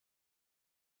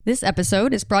This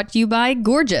episode is brought to you by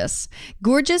Gorgias.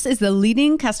 Gorgias is the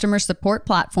leading customer support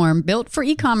platform built for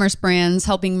e-commerce brands,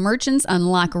 helping merchants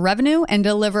unlock revenue and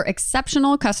deliver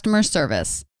exceptional customer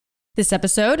service. This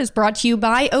episode is brought to you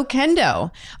by Okendo.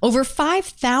 Over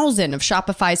 5,000 of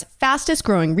Shopify's fastest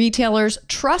growing retailers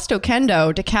trust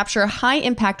Okendo to capture high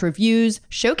impact reviews,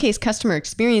 showcase customer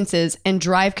experiences, and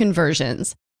drive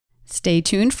conversions. Stay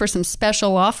tuned for some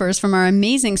special offers from our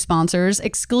amazing sponsors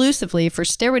exclusively for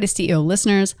Stairway to CEO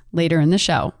listeners later in the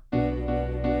show.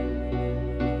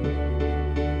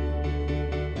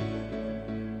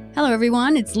 Hello,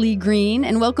 everyone. It's Lee Green,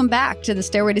 and welcome back to the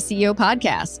Stairway to CEO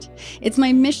podcast. It's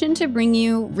my mission to bring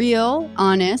you real,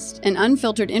 honest, and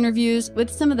unfiltered interviews with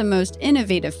some of the most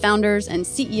innovative founders and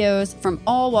CEOs from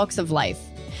all walks of life.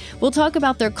 We'll talk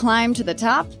about their climb to the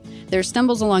top, their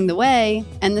stumbles along the way,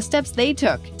 and the steps they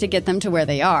took to get them to where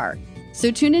they are.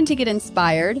 So tune in to get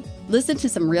inspired, listen to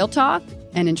some real talk,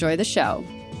 and enjoy the show.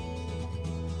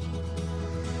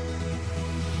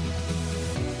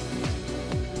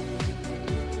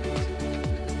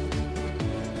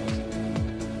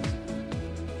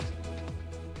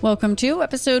 Welcome to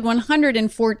episode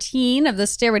 114 of the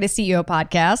Stairway to CEO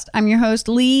podcast. I'm your host,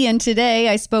 Lee, and today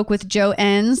I spoke with Joe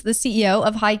Enns, the CEO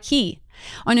of HighKey.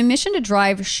 On a mission to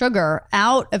drive sugar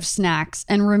out of snacks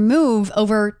and remove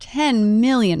over 10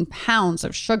 million pounds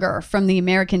of sugar from the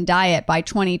American diet by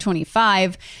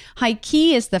 2025,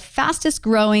 HighKey is the fastest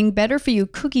growing Better For You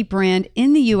cookie brand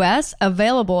in the U.S.,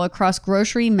 available across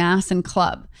grocery, mass, and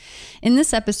club. In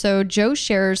this episode, Joe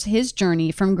shares his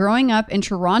journey from growing up in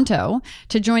Toronto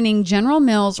to joining General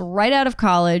Mills right out of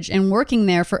college and working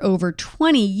there for over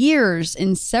 20 years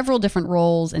in several different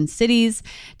roles and cities,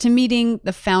 to meeting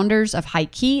the founders of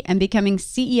HighKey and becoming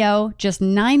CEO just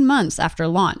 9 months after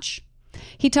launch.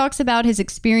 He talks about his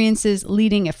experiences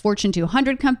leading a Fortune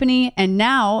 200 company and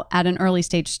now at an early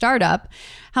stage startup,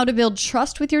 how to build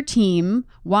trust with your team,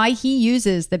 why he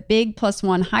uses the big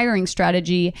 +1 hiring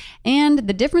strategy, and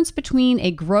the difference between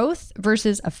a growth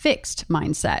versus a fixed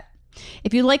mindset.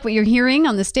 If you like what you're hearing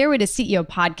on the Stairway to CEO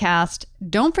podcast,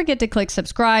 don't forget to click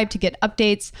subscribe to get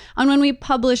updates on when we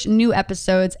publish new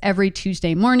episodes every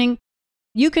Tuesday morning.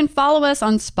 You can follow us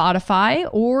on Spotify,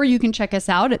 or you can check us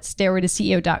out at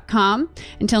stairwaytoceo.com.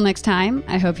 Until next time,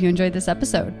 I hope you enjoyed this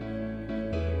episode.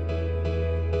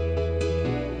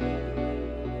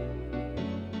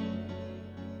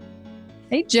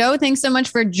 Hey, Joe, thanks so much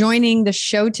for joining the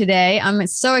show today. I'm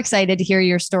so excited to hear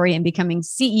your story in becoming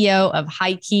CEO of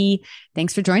HighKey.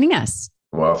 Thanks for joining us.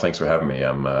 Well, thanks for having me.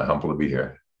 I'm humbled to be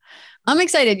here. I'm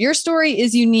excited. Your story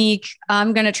is unique.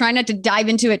 I'm going to try not to dive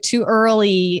into it too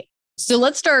early. So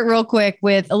let's start real quick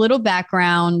with a little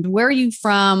background. Where are you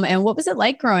from and what was it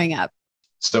like growing up?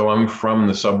 So I'm from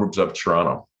the suburbs of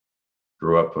Toronto.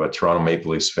 Grew up a Toronto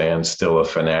Maple Leafs fan, still a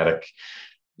fanatic.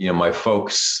 My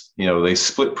folks, they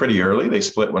split pretty early. They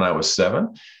split when I was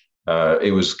 7.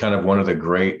 It was kind of one of the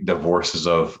great divorces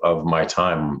of my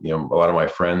time. A lot of my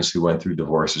friends who went through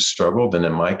divorces struggled. And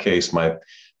in my case, my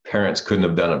parents couldn't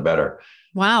have done it better.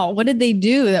 Wow. What did they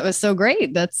do? That was so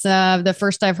great. That's the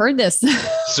first I've heard this.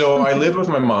 So I lived with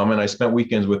my mom and I spent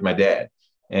weekends with my dad,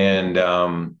 and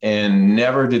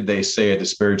never did they say a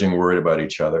disparaging word about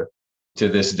each other. To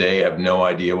this day, I have no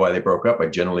idea why they broke up. I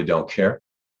generally don't care.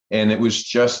 And it was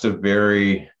just a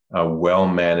very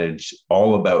well-managed,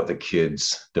 all about the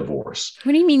kids divorce.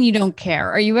 What do you mean you don't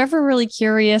care? Are you ever really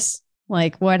curious?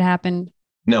 Like what happened?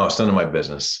 No, it's none of my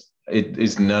business. It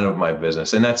is none of my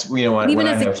business. And that's, even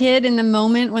as a kid in the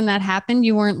moment when that happened,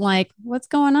 you weren't like, what's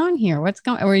going on here? Or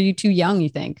are you too young, you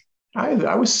think?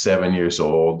 I was 7 years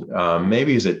old.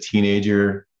 Maybe as a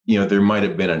teenager, there might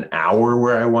have been an hour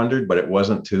where I wondered, but it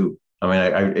wasn't 2. I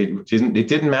mean, it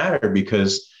didn't matter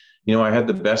because, I had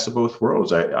the best of both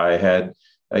worlds. I had,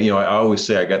 I always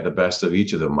say I got the best of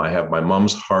each of them. I have my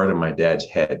mom's heart and my dad's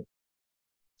head.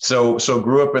 So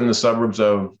grew up in the suburbs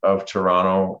of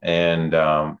Toronto, and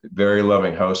very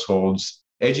loving households.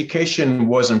 Education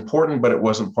was important, but it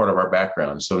wasn't part of our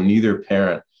background. So neither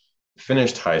parent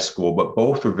finished high school, but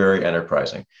both were very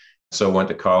enterprising. So went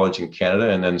to college in Canada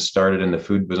and then started in the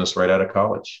food business right out of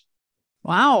college.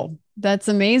 Wow, that's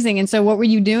amazing. And so what were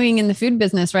you doing in the food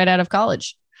business right out of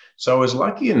college? So I was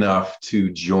lucky enough to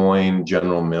join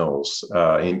General Mills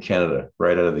in Canada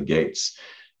right out of the gates.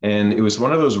 And it was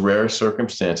one of those rare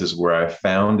circumstances where I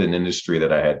found an industry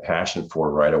that I had passion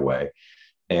for right away,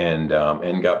 and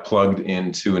got plugged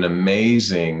into an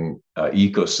amazing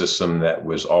ecosystem that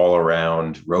was all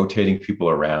around rotating people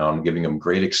around, giving them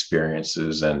great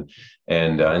experiences. And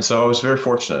so I was very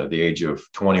fortunate at the age of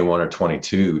 21 or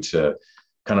 22 to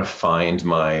kind of find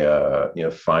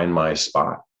my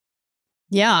spot.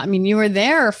 Yeah. I mean, you were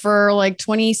there for like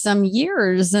 20 some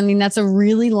years. I mean, that's a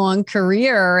really long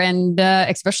career. And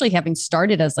especially having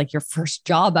started as like your first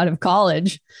job out of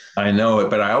college. I know it,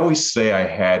 but I always say I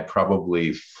had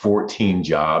probably 14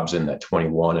 jobs in that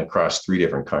 21 across three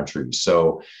different countries.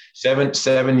 So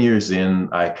seven years in,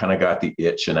 I kind of got the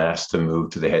itch and asked to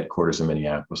move to the headquarters in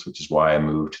Minneapolis, which is why I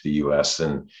moved to the US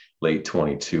in late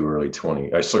 22,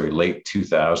 late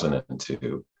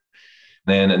 2002.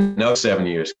 Then another 7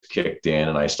 years kicked in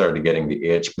and I started getting the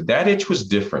itch, but that itch was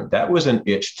different. That was an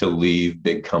itch to leave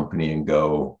big company and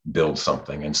go build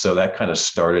something. And so that kind of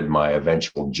started my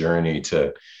eventual journey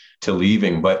to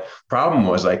leaving. But problem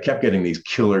was I kept getting these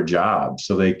killer jobs.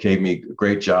 So they gave me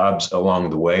great jobs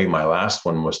along the way. My last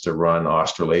one was to run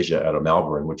Australasia out of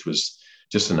Melbourne, which was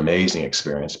just an amazing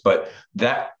experience. But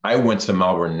that I went to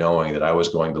Melbourne knowing that I was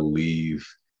going to leave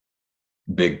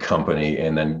big company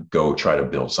and then go try to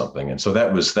build something. And so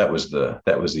that was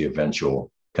the eventual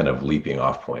kind of leaping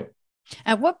off point.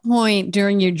 At what point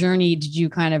during your journey did you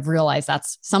kind of realize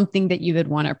that's something that you would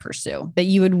want to pursue, that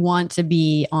you would want to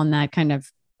be on that kind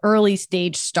of early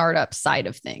stage startup side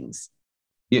of things?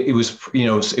 It was,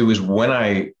 it was when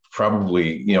I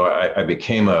probably, I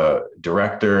became a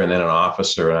director and then an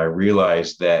officer, and I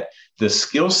realized that the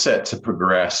skill set to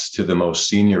progress to the most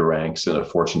senior ranks in a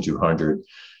Fortune 200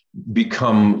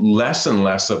 become less and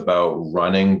less about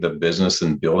running the business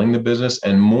and building the business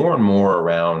and more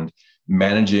around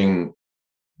managing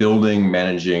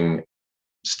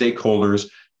stakeholders,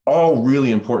 all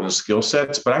really important skill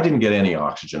sets, but I didn't get any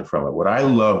oxygen from it. What I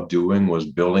loved doing was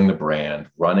building the brand,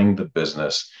 running the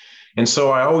business. And so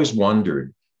I always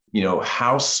wondered,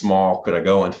 how small could I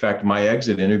go? In fact, my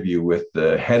exit interview with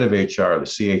the head of HR, the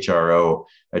CHRO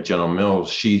at General Mills,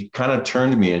 she kind of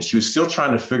turned to me and she was still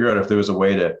trying to figure out if there was a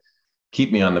way to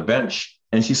keep me on the bench.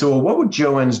 And she said, well, what would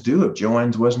Joe Enns do if Joe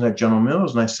Enns wasn't at General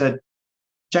Mills? And I said,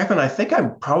 Jacqueline, I think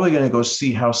I'm probably going to go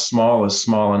see how small is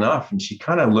small enough. And she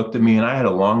kind of looked at me, and I had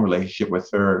a long relationship with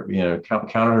her,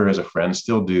 counted her as a friend,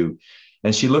 still do.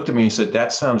 And she looked at me and said,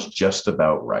 that sounds just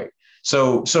about right.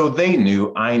 So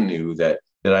I knew that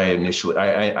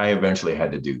I eventually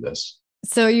had to do this.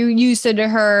 So you said to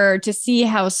her to see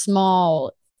how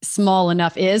small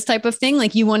enough is type of thing.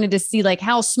 Like you wanted to see like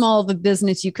how small of a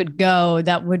business you could go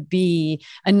that would be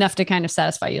enough to kind of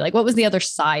satisfy you. Like what was the other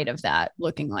side of that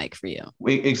looking like for you?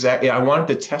 Exactly. I wanted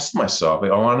to test myself. I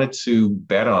wanted to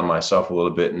bet on myself a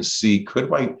little bit and see,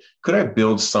 could I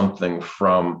build something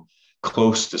from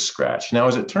close to scratch? Now,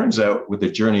 as it turns out with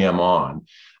the journey I'm on,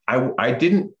 I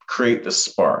didn't create the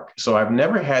spark. So I've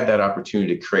never had that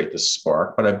opportunity to create the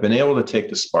spark, but I've been able to take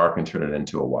the spark and turn it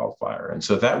into a wildfire. And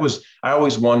so I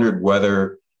always wondered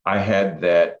whether I had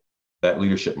that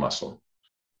leadership muscle.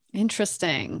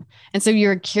 Interesting. And so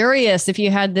you're curious if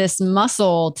you had this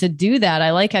muscle to do that.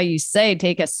 I like how you say,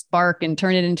 take a spark and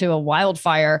turn it into a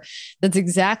wildfire. That's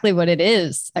exactly what it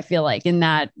is. I feel like in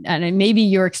that, and maybe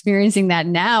you're experiencing that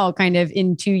now kind of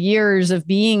in 2 years of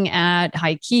being at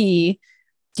HighKey.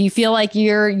 Do you feel like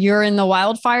you're in the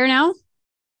wildfire now?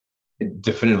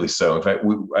 Definitely so. In fact,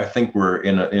 I think we're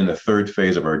in the third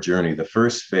phase of our journey. The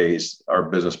first phase, our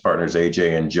business partners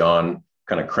AJ and John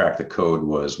kind of cracked the code,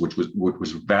 which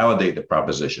was validate the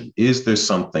proposition. Is there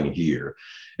something here?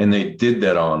 And they did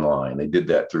that online. They did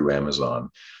that through Amazon.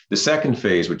 The second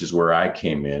phase, which is where I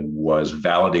came in, was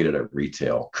validated at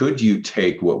retail. Could you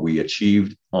take what we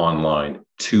achieved online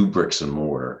to bricks and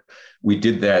mortar? We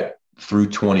did that through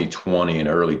 2020 and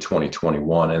early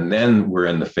 2021. And then we're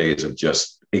in the phase of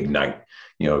just ignite,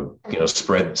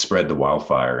 spread the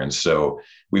wildfire. And so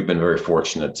we've been very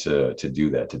fortunate to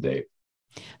do that to date.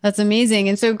 That's amazing.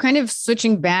 And so kind of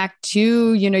switching back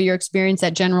to, your experience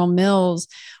at General Mills,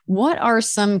 what are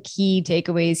some key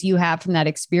takeaways you have from that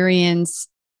experience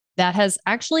that has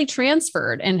actually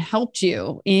transferred and helped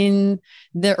you in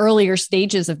the earlier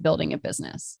stages of building a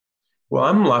business? Well,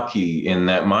 I'm lucky in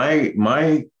that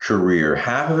my career,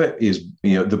 half of it is,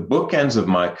 the bookends of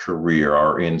my career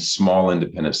are in small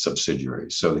independent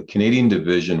subsidiaries. So the Canadian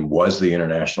division was the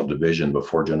international division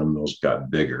before General Mills got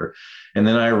bigger. And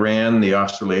then I ran the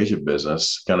Australasia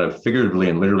business, kind of figuratively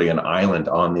and literally an island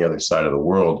on the other side of the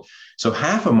world. So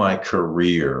half of my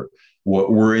career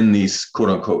were in these quote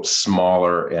unquote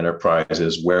smaller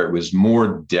enterprises where it was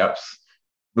more breadth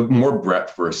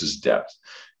versus depth.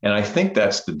 And I think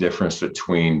that's the difference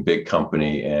between big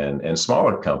company and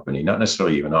smaller company, not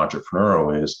necessarily even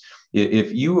entrepreneurial, is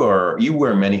if you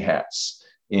wear many hats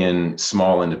in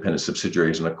small independent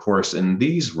subsidiaries. And of course, in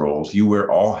these roles, you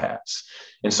wear all hats.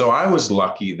 And so I was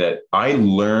lucky that I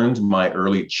learned my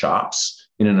early chops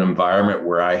in an environment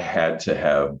where I had to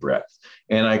have breadth.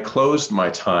 And I closed my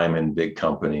time in big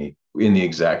company in the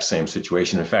exact same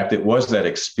situation. In fact, it was that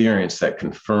experience that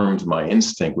confirmed my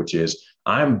instinct, which is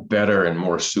I'm better and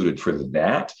more suited for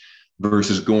that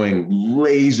versus going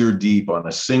laser deep on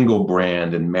a single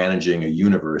brand and managing a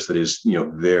universe that is,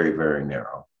 very, very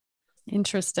narrow.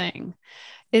 Interesting.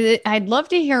 I'd love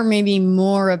to hear maybe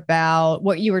more about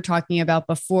what you were talking about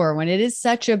before. When it is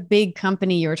such a big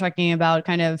company, you were talking about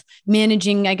kind of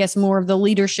managing, I guess, more of the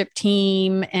leadership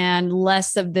team and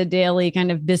less of the daily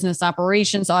kind of business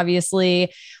operations,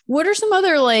 obviously. What are some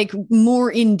other like more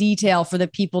in detail for the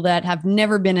people that have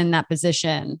never been in that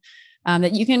position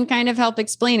that you can kind of help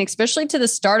explain, especially to the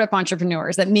startup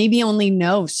entrepreneurs that maybe only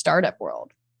know startup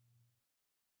world?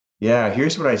 Yeah,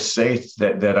 here's what I say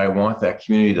that I want that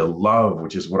community to love,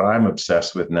 which is what I'm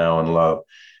obsessed with now and love.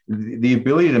 The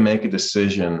ability to make a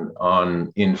decision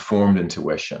on informed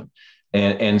intuition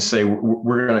and say,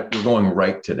 we're going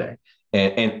right today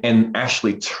and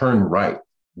actually turn right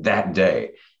that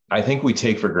day. I think we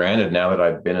take for granted now that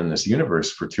I've been in this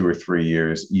universe for 2 or 3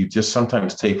 years, you just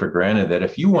sometimes take for granted that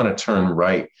if you want to turn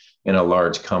right in a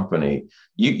large company,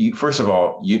 you first of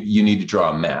all, you need to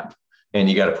draw a map. And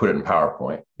you got to put it in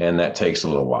PowerPoint, and that takes a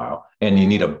little while. And you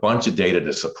need a bunch of data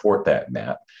to support that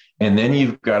map. And then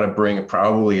you've got to bring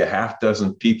probably a half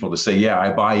dozen people to say, yeah,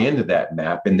 I buy into that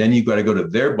map. And then you've got to go to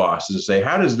their bosses and say,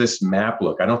 how does this map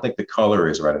look? I don't think the color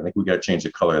is right. I think we got to change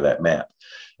the color of that map.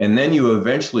 And then you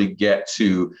eventually get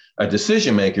to a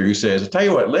decision maker who says, I'll tell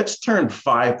you what, let's turn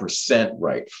 5%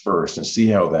 right first and see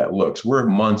how that looks. We're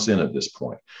months in at this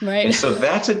point. Right. And so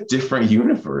that's a different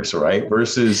universe, right?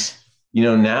 Versus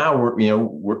now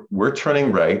we're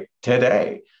turning right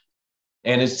today,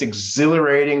 and it's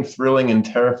exhilarating, thrilling, and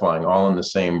terrifying all in the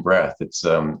same breath. It's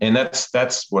and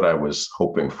that's what I was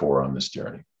hoping for on this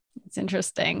journey. It's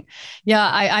interesting. Yeah,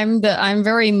 I'm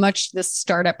very much this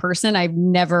startup person. I've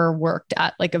never worked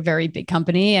at like a very big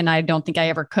company, and I don't think I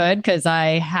ever could because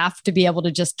I have to be able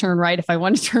to just turn right if I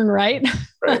want to turn right.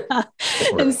 Right.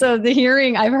 And so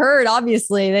I've heard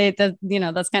obviously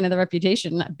that's kind of the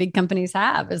reputation that big companies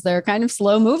have is they're kind of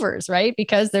slow movers, right?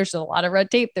 Because there's a lot of red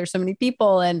tape. There's so many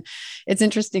people, and it's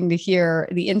interesting to hear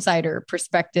the insider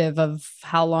perspective of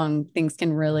how long things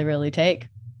can really, really take.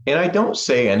 And I don't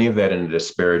say any of that in a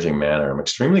disparaging manner. I'm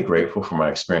extremely grateful for my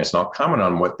experience, and I'll comment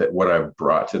on what I've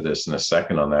brought to this in a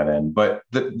second on that end. But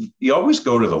you always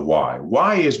go to the why.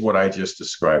 Why is what I just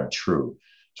described true?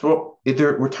 So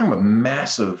we're talking about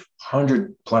massive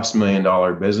 $100+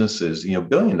 million businesses, $1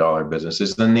 billion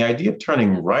businesses. Then the idea of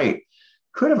turning right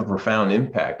could have a profound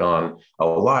impact on a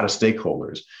lot of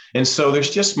stakeholders. And so there's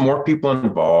just more people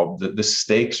involved. The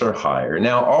stakes are higher.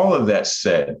 Now, all of that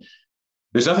said,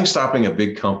 there's nothing stopping a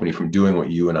big company from doing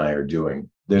what you and I are doing.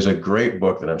 There's a great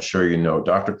book that I'm sure you know,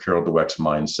 Dr. Carol Dweck's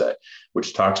Mindset,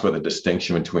 which talks about the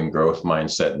distinction between growth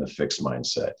mindset and the fixed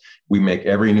mindset. We make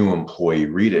every new employee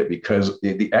read it because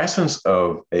the essence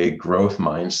of a growth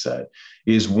mindset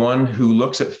is one who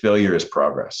looks at failure as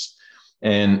progress.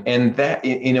 And that,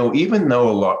 even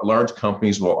though large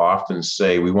companies will often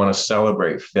say we want to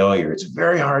celebrate failure, it's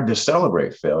very hard to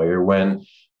celebrate failure when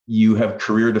you have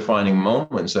career-defining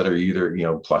moments that are either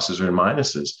pluses or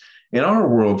minuses. In our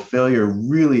world, failure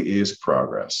really is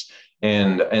progress,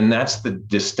 and that's the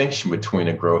distinction between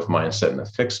a growth mindset and a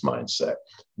fixed mindset.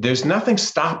 There's nothing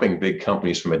stopping big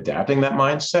companies from adapting that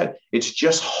mindset. It's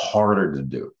just harder to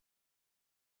do.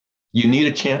 You need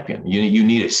a champion. You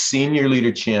need a senior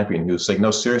leader champion who's like,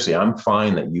 no, seriously, I'm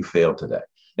fine that you failed today.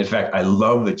 In fact, I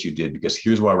love that you did because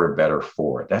here's why we're better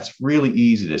for it. That's really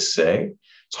easy to say.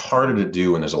 It's harder to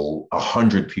do when there's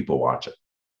 100 people watching.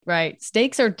 Right.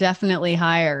 Stakes are definitely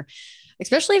higher,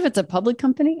 especially if it's a public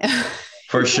company.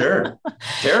 For sure.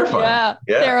 Terrifying.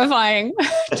 Yeah. Terrifying.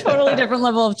 Totally different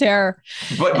level of terror.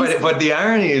 But the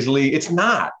irony is, Lee, it's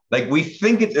not. Like we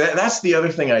think it. That's the other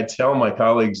thing I tell my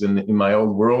colleagues in my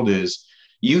old world is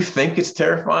you think it's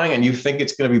terrifying and you think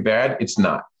it's going to be bad. It's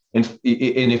not. And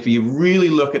if you really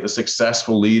look at the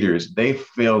successful leaders, they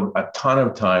failed a ton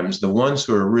of times. The ones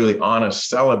who are really honest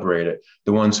celebrate it.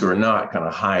 The ones who are not kind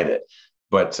of hide it.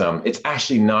 But it's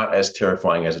actually not as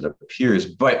terrifying as it appears.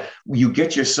 But you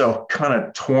get yourself kind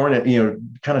of torn,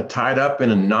 kind of tied up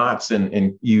in knots,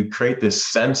 and you create this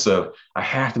sense of I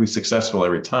have to be successful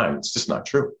every time. It's just not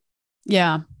true.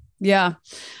 Yeah. Yeah.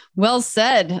 Well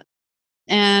said.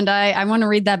 And I want to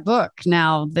read that book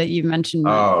now that you mentioned.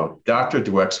 Oh, Dr.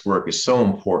 Dweck's work is so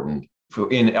important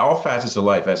in all facets of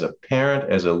life, as a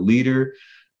parent, as a leader.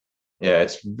 Yeah,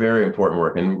 it's very important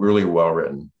work and really well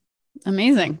written.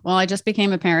 Amazing. Well, I just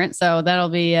became a parent, so that'll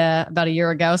be about a year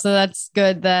ago. So that's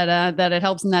good that it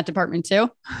helps in that department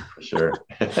too. For sure.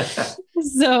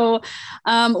 So,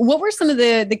 what were some of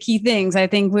the key things? I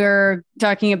think we're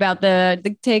talking about the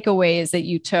takeaways that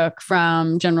you took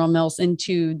from General Mills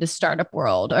into the startup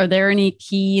world. Are there any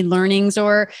key learnings,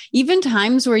 or even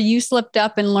times where you slipped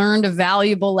up and learned a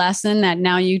valuable lesson that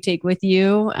now you take with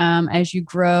you as you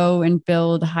grow and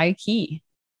build HighKey?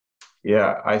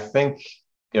 Yeah, I think,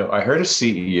 I heard a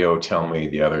CEO tell me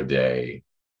the other day,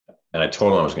 and I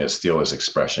told him I was going to steal this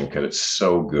expression because it's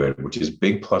so good, which is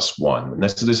big plus one. And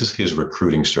this is his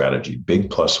recruiting strategy, big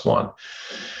plus one.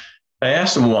 I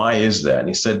asked him, why is that? And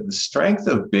he said, the strength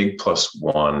of big plus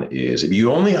one is if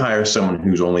you only hire someone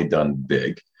who's only done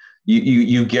big,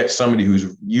 you get somebody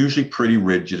who's usually pretty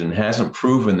rigid and hasn't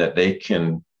proven that they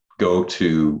can go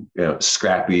to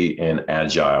scrappy and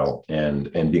agile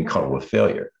and being comfortable with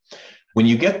failure. When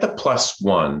you get the plus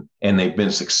one and they've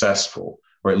been successful,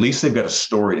 or at least they've got a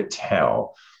story to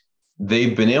tell,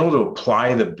 they've been able to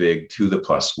apply the big to the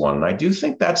plus one. And I do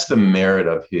think that's the merit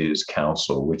of his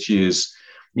counsel, which is,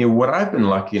 what I've been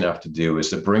lucky enough to do is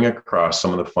to bring across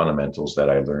some of the fundamentals that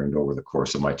I learned over the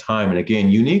course of my time. And again,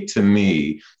 unique to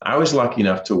me, I was lucky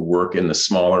enough to work in the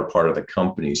smaller part of the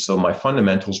company. So my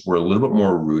fundamentals were a little bit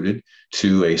more rooted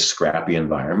to a scrappy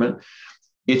environment.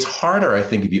 It's harder, I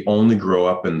think, if you only grow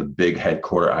up in the big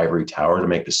headquarter ivory tower to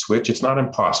make the switch. It's not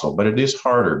impossible, but it is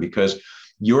harder because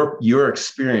your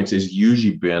experience has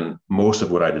usually been most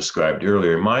of what I described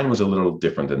earlier. Mine was a little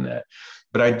different than that.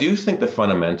 But I do think the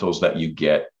fundamentals that you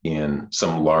get in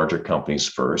some larger companies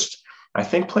first, I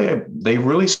think they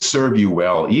really serve you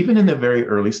well, even in the very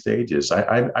early stages.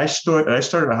 I started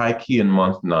a HighKey in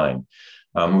month 9.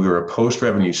 We were a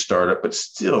post-revenue startup, but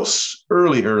still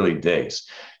early days.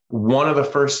 One of the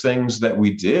first things that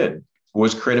we did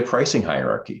was create a pricing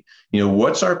hierarchy.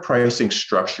 What's our pricing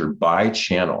structure by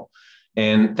channel?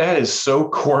 And that is so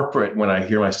corporate when I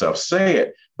hear myself say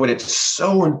it, but it's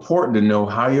so important to know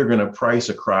how you're going to price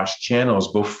across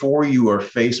channels before you are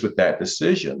faced with that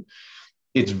decision.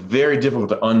 It's very difficult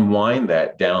to unwind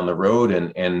that down the road.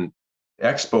 And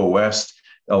Expo West,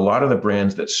 a lot of the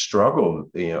brands that struggle,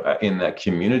 in that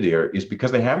community is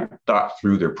because they haven't thought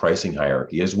through their pricing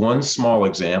hierarchy. As one small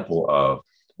example of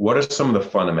what are some of the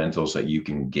fundamentals that you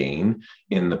can gain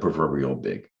in the proverbial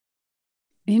big.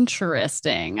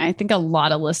 Interesting. I think a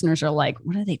lot of listeners are like,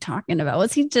 what are they talking about?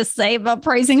 What's he just say about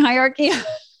pricing hierarchy?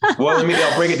 Well,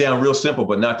 I'll break it down real simple,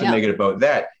 but not to make it about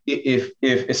that. If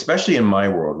especially in my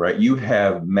world, right, you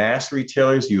have mass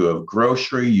retailers, you have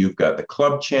grocery, you've got the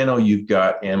club channel, you've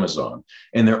got Amazon,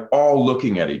 and they're all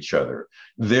looking at each other.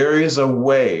 There is a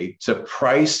way to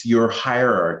price your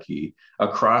hierarchy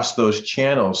across those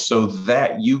channels so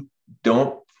that you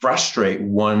don't frustrate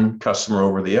one customer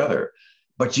over the other.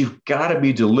 But you've got to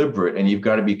be deliberate and you've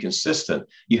got to be consistent.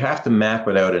 You have to map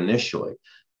it out initially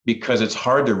because it's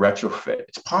hard to retrofit.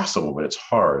 It's possible, but it's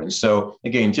hard. And so,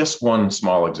 again, just one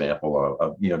small example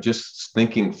of just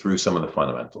thinking through some of the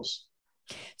fundamentals.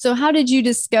 So how did you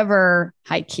discover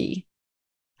HighKey?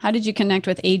 How did you connect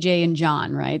with AJ and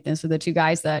John, right? Those were the two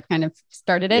guys that kind of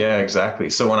started it. Yeah,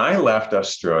 exactly. So when I left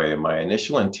Australia, my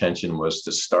initial intention was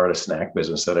to start a snack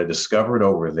business that I discovered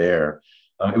over there.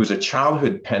 It was a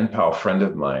childhood pen pal friend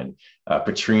of mine,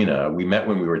 Patrina. We met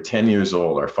when we were 10 years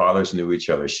old. Our fathers knew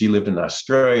each other. She lived in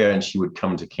Australia and she would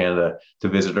come to Canada to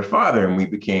visit her father, and we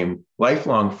became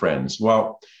lifelong friends.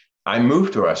 Well, I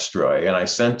moved to Australia and I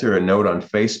sent her a note on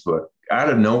Facebook out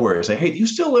of nowhere. I say, hey, do you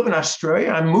still live in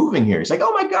Australia? I'm moving here. He's like,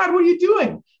 oh my God, what are you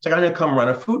doing? It's like, I'm going to come run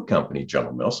a food company,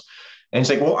 General Mills. And he's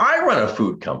like, well, I run a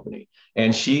food company.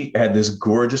 And she had this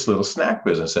gorgeous little snack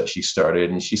business that she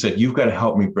started. And she said, you've got to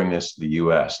help me bring this to the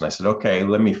US. And I said, okay,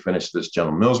 let me finish this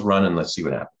General Mills run and let's see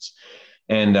what happens.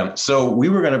 And so we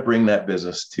were going to bring that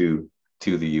business to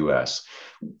the US.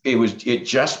 It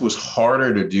just was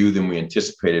harder to do than we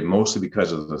anticipated, mostly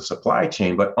because of the supply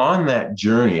chain. But on that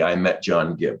journey, I met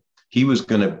John Gibb. He was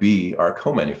going to be our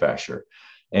co-manufacturer.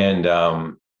 And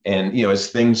as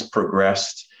things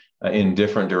progressed in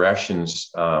different directions,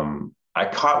 I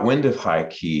caught wind of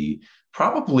HighKey.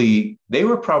 They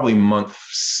were probably month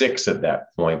 6 at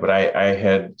that point, but I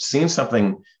had seen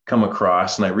something come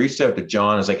across and I reached out to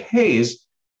John. I was like, hey, is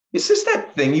this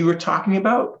that thing you were talking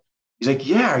about? He's like,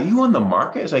 yeah, are you on the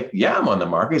market? I was like, yeah, I'm on the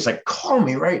market. He's like, call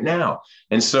me right now.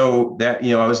 And so that,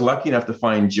 I was lucky enough to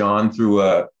find John through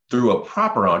a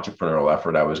proper entrepreneurial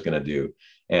effort I was going to do.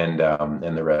 And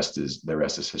the rest is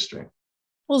history.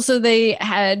 Well, so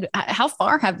how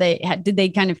far did they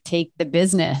kind of take the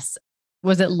business?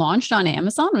 Was it launched on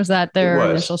Amazon? Was that It their was.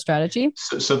 initial strategy?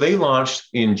 So they launched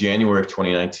in January of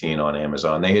 2019 on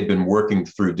Amazon. They had been working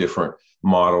through different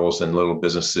models and little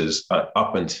businesses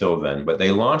up until then, but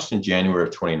they launched in January of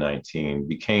 2019,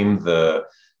 became the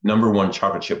number one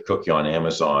chocolate chip cookie on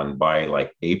Amazon by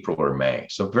like April or May.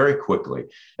 So very quickly.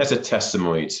 That's a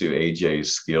testimony to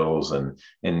AJ's skills and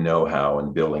know-how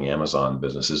in building Amazon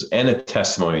businesses, and a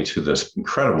testimony to this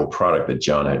incredible product that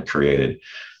John had created.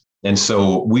 And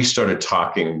so we started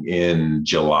talking in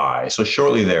July, so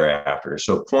shortly thereafter.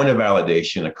 So point of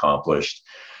validation accomplished.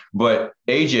 But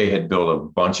AJ had built a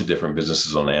bunch of different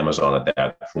businesses on Amazon at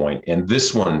that point, and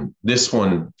this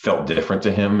one felt different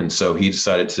to him, and so he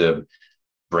decided to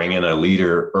bring in a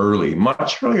leader early,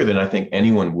 much earlier than I think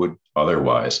anyone would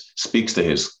otherwise. Speaks to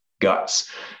his guts,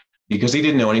 because he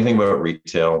didn't know anything about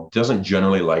retail. Doesn't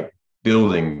generally like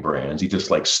building brands. He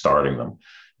just likes starting them,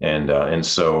 and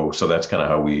so that's kind of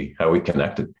how we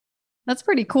connected. That's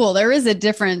pretty cool. There is a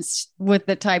difference with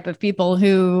the type of people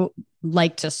who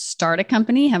like to start a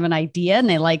company, have an idea, and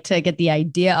they like to get the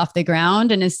idea off the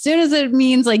ground. And as soon as it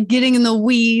means like getting in the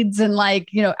weeds and like,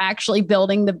 actually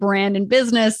building the brand and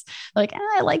business, like,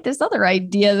 I like this other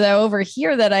idea though over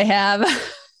here that I have.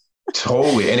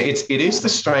 Totally. And it is the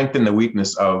strength and the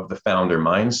weakness of the founder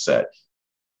mindset,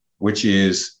 which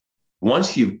is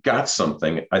once you've got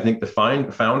something, I think the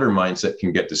founder mindset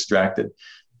can get distracted.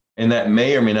 And that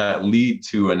may or may not lead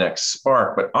to a next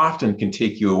spark, but often can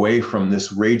take you away from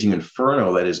this raging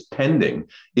inferno that is pending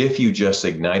if you just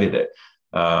ignited it.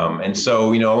 And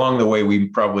so, along the way, we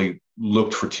probably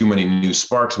looked for too many new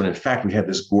sparks, when in fact, we had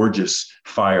this gorgeous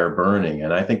fire burning.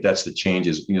 And I think that's the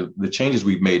changes, the changes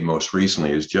we've made most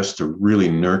recently is just to really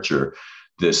nurture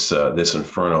this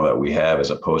inferno that we have, as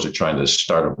opposed to trying to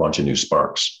start a bunch of new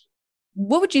sparks.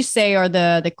 What would you say are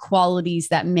the qualities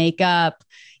that make up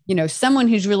someone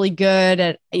who's really good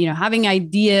at, having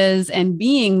ideas and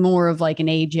being more of like an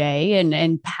AJ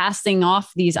and passing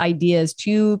off these ideas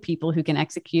to people who can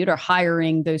execute, or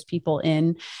hiring those people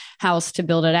in house to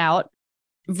build it out,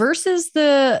 versus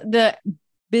the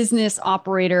business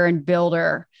operator and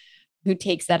builder who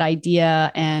takes that idea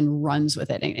and runs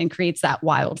with it and creates that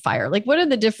wildfire? Like, what are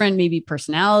the different maybe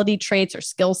personality traits or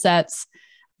skill sets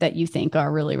that you think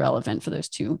are really relevant for those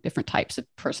two different types of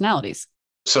personalities?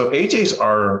 So AJ's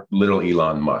our little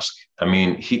Elon Musk. I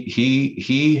mean,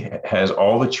 he has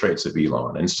all the traits of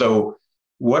Elon. And so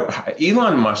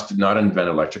Elon Musk did not invent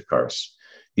electric cars.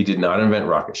 He did not invent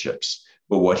rocket ships.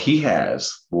 But what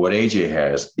AJ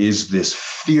has is this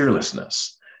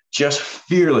fearlessness, just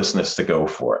fearlessness to go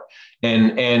for it.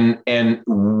 And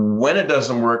when it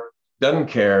doesn't work, doesn't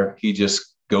care. He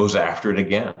just goes after it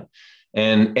again.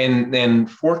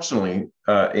 And fortunately,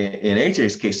 in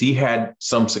AJ's case, he had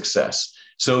some success.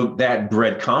 So that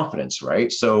bred confidence,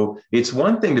 right? So it's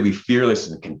one thing to be fearless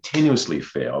and continuously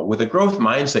fail. With a growth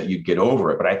mindset, you'd get over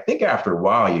it. But I think after a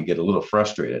while, you get a little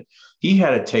frustrated. He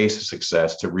had a taste of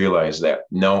success to realize that,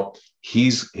 no,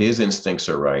 his instincts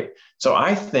are right. So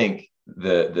I think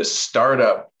the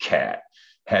startup cat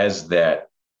has that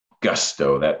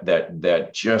gusto,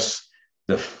 that just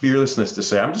the fearlessness to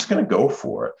say, I'm just going to go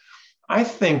for it. I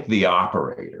think the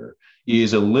operator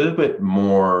is a little bit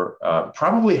more,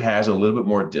 probably has a little bit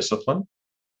more discipline,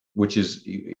 which is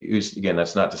again,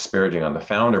 that's not disparaging on the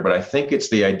founder, but I think it's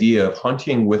the idea of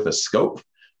hunting with a scope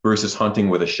versus hunting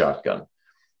with a shotgun.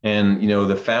 And,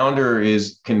 the founder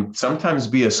can sometimes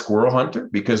be a squirrel hunter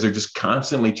because they're just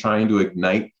constantly trying to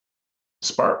ignite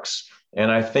sparks.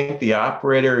 And I think the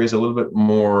operator is a little bit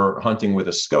more hunting with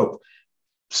a scope.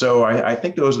 So I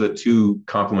think those are the two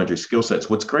complementary skill sets.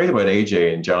 What's great about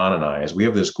AJ and John and I is we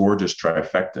have this gorgeous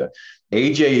trifecta.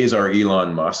 AJ is our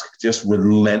Elon Musk, just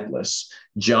relentless.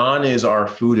 John is our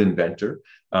food inventor,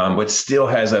 but still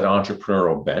has that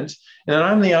entrepreneurial bent. And then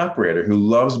I'm the operator who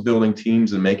loves building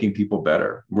teams and making people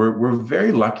better. We're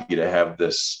very lucky to have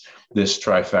this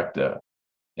trifecta.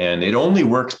 And it only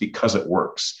works because it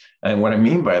works. And what I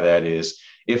mean by that is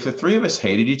if the three of us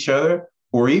hated each other,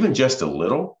 or even just a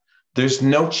little, there's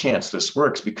no chance this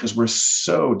works because we're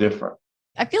so different.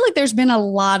 I feel like there's been a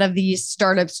lot of these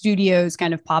startup studios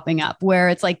kind of popping up where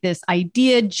it's like this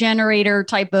idea generator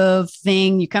type of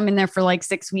thing. You come in there for like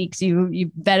 6 weeks,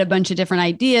 you vet a bunch of different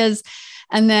ideas,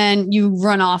 and then you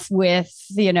run off with,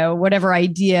 whatever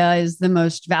idea is the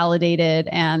most validated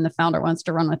and the founder wants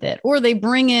to run with it. Or they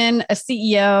bring in a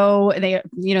CEO,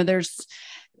 there's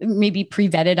maybe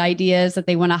pre-vetted ideas that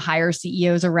they want to hire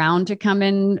CEOs around to come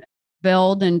in,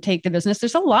 build and take the business.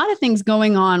 There's a lot of things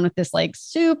going on with this like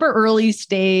super early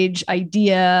stage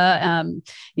idea,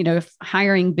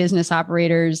 hiring business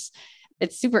operators.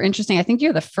 It's super interesting. I think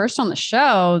you're the first on the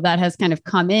show that has kind of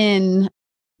come in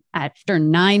after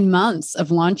 9 months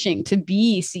of launching to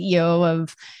be CEO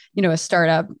of, a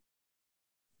startup.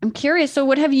 I'm curious. So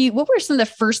what were some of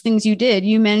the first things you did?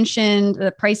 You mentioned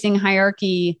the pricing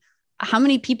hierarchy. How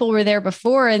many people were there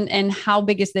before and how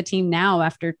big is the team now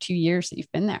after 2 years that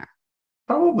you've been there?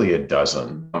 Probably a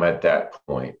dozen at that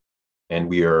point. And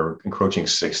we are encroaching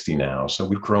 60 now. So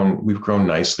we've grown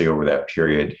nicely over that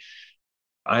period.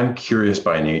 I'm curious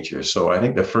by nature. So I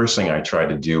think the first thing I tried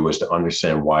to do was to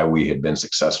understand why we had been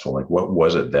successful. Like, what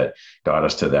was it that got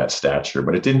us to that stature?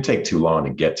 But it didn't take too long to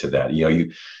get to that.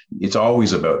 It's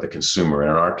always about the consumer.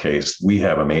 And in our case, we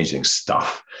have amazing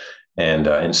stuff.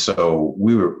 And so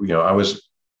we were,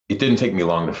 it didn't take me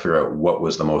long to figure out what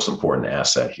was the most important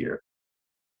asset here.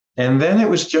 And then it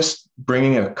was just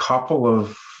bringing a couple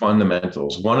of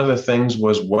fundamentals. One of the things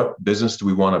was, what business do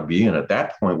we want to be in? At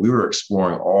that point, we were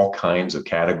exploring all kinds of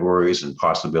categories and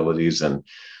possibilities, and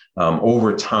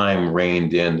over time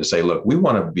reined in to say, look, we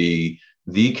want to be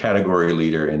the category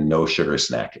leader in no sugar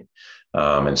snacking.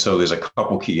 And so there's a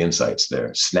couple key insights there: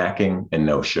 snacking and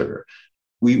no sugar.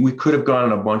 We could have gone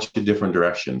in a bunch of different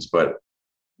directions, but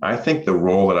I think the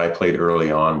role that I played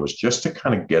early on was just to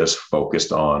kind of get us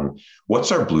focused on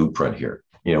what's our blueprint here.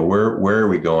 Where are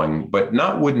we going, but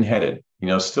not wooden-headed,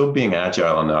 still being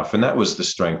agile enough. And that was the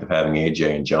strength of having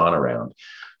AJ and John around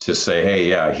to say, hey,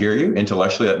 yeah, I hear you.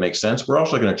 Intellectually, that makes sense. We're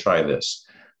also going to try this.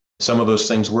 Some of those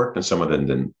things worked and some of them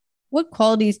didn't. What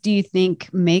qualities do you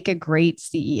think make a great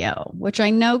CEO? Which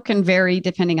I know can vary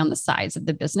depending on the size of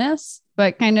the business,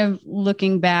 but kind of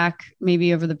looking back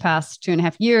maybe over the past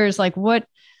 2.5 years, like what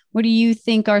do you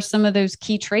think are some of those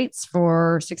key traits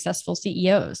for successful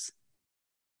CEOs?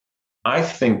 I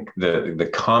think the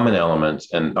common element,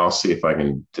 and I'll see if I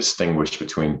can distinguish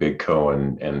between big co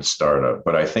and startup,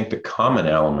 but I think the common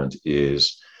element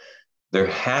is there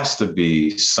has to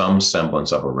be some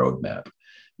semblance of a roadmap.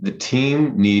 The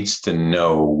team needs to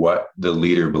know what the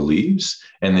leader believes,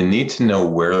 and they need to know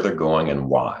where they're going and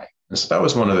why. And so that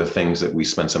was one of the things that we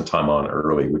spent some time on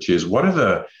early, which is what are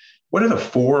the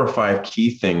 4 or 5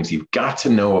 key things you've got to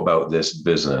know about this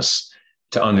business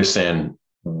to understand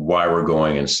why we're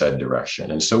going in said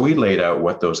direction. And so we laid out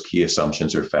what those key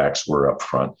assumptions or facts were up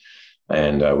front.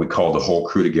 And we called the whole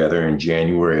crew together in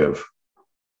January of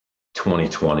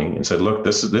 2020 and said, look,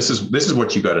 this is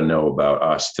what you got to know about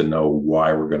us to know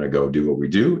why we're going to go do what we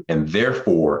do. And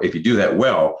therefore, if you do that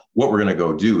well, what we're going to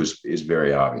go do is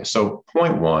very obvious. So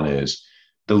point one is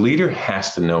the leader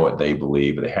has to know what they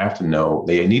believe.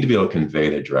 They need to be able to convey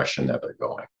the direction that they're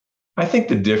going. I think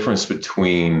the difference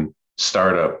between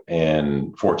startup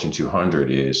and Fortune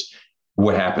 200 is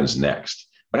what happens next.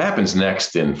 What happens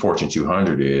next in Fortune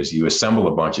 200 is you assemble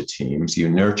a bunch of teams, you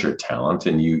nurture talent,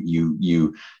 and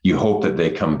you hope that they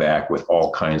come back with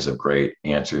all kinds of great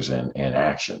answers and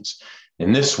actions.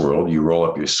 In this world, you roll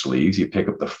up your sleeves, you pick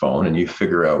up the phone, and you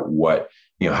figure out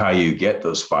how you get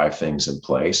those 5 things in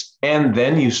place. And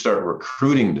then you start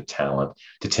recruiting the talent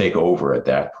to take over at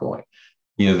that point.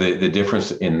 The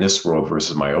difference in this world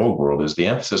versus my old world is the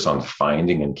emphasis on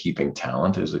finding and keeping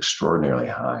talent is extraordinarily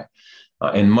high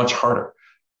and much harder.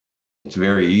 It's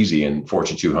very easy in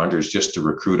Fortune 200s just to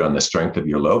recruit on the strength of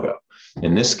your logo.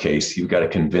 In this case, you've got to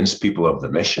convince people of the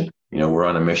mission. We're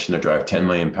on a mission to drive 10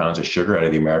 million pounds of sugar out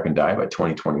of the American diet by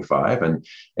 2025. And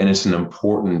it's an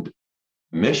important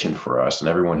mission for us. And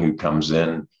everyone who comes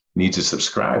in needs to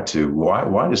subscribe to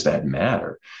why does that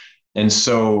matter? And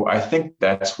so I think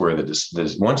that's where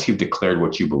once you've declared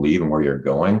what you believe and where you're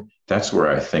going, that's where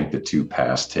I think the two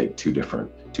paths take two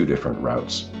different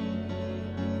routes.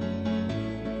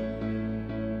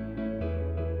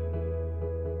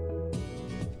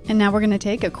 And now we're going to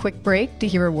take a quick break to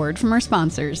hear a word from our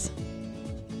sponsors.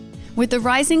 With the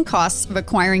rising costs of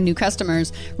acquiring new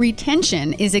customers,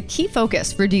 retention is a key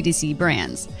focus for D2C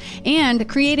brands. And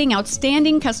creating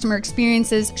outstanding customer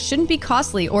experiences shouldn't be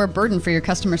costly or a burden for your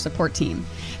customer support team.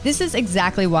 This is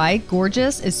exactly why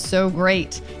Gorgias is so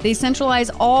great. They centralize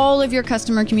all of your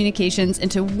customer communications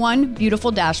into one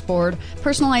beautiful dashboard,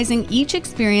 personalizing each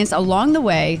experience along the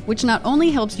way, which not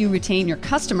only helps you retain your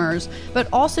customers, but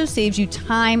also saves you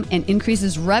time and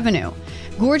increases revenue.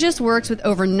 Gorgias works with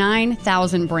over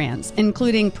 9,000 brands,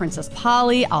 including Princess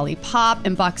Polly, Olipop,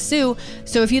 and Baksu.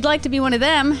 So if you'd like to be one of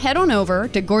them, head on over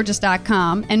to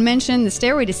Gorgias.com and mention the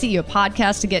Stairway to CEO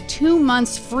podcast to get 2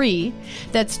 months free.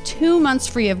 That's 2 months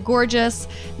free of Gorgias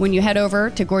when you head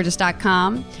over to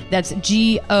Gorgias.com. That's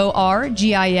Gorgias.com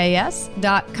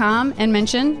and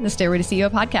mention the Stairway to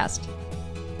CEO podcast.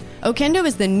 Okendo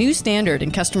is the new standard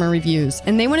in customer reviews,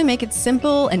 and they want to make it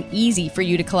simple and easy for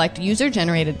you to collect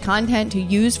user-generated content to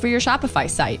use for your Shopify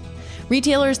site.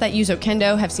 Retailers that use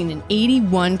Okendo have seen an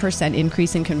 81%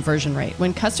 increase in conversion rate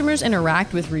when customers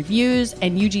interact with reviews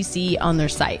and UGC on their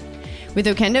site. With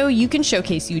Okendo, you can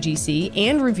showcase UGC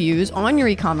and reviews on your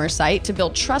e-commerce site to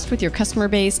build trust with your customer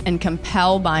base and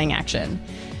compel buying action.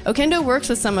 Okendo works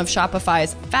with some of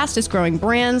Shopify's fastest growing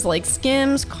brands like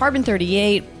Skims, Carbon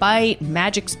 38, Byte,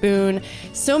 Magic Spoon,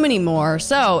 so many more.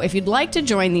 So if you'd like to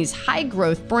join these high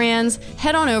growth brands,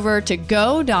 head on over to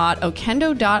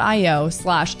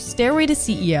go.okendo.io/stairway to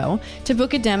CEO to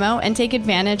book a demo and take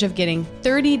advantage of getting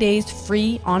 30 days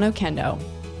free on Okendo.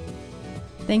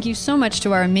 Thank you so much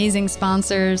to our amazing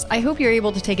sponsors. I hope you're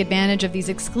able to take advantage of these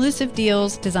exclusive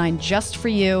deals designed just for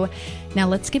you. Now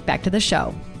let's get back to the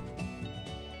show.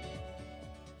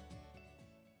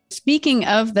 Speaking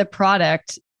of the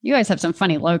product, you guys have some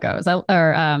funny logos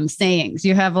or sayings.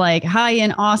 You have like high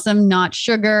and awesome, not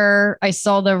sugar. I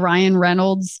saw the Ryan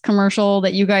Reynolds commercial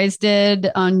that you guys did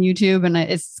on YouTube, and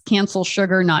it's cancel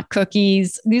sugar, not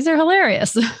cookies. These are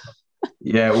hilarious.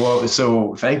 Yeah, well,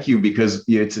 so thank you, because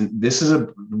this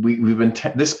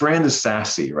brand is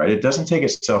sassy, right? It doesn't take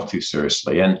itself too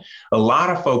seriously, and a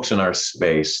lot of folks in our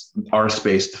space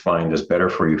defined as better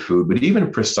for you food, but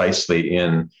even precisely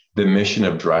in the mission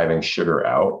of driving sugar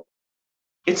out,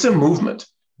 it's a movement.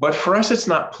 But for us, it's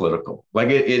not political. Like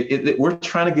we're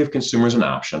trying to give consumers an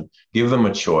option, give them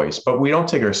a choice, but we don't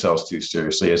take ourselves too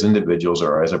seriously as individuals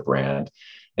or as a brand.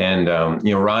 And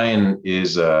Ryan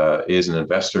is an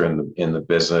investor in the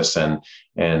business, and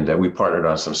we partnered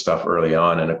on some stuff early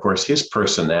on. And of course, his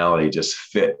personality just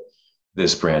fit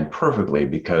this brand perfectly,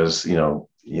 because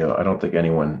I don't think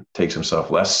anyone takes himself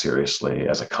less seriously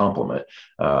as a compliment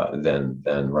than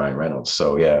Ryan Reynolds.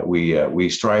 So yeah, we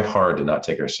strive hard to not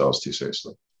take ourselves too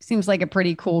seriously. Seems like a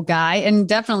pretty cool guy, and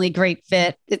definitely great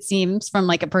fit, it seems, from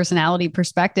like a personality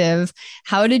perspective.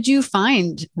 How did you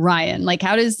find Ryan? Like,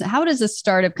 how does a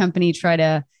startup company try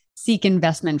to seek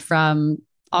investment from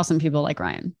awesome people like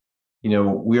Ryan?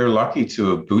 We are lucky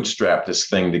to have bootstrapped this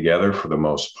thing together for the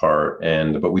most part.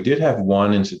 But we did have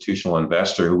one institutional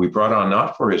investor who we brought on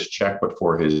not for his check, but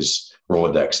for his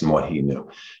Rolodex and what he knew.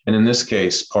 And in this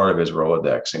case, part of his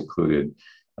Rolodex included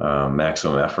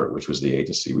Maximum Effort, which was the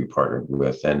agency we partnered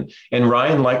with. And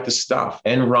Ryan liked the stuff.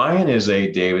 And Ryan is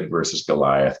a David versus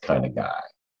Goliath kind of guy.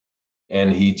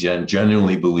 And he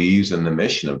genuinely believes in the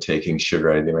mission of taking sugar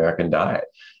out of the American diet.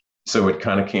 So it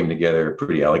kind of came together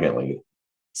pretty elegantly.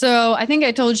 So I think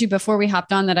I told you before we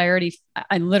hopped on that I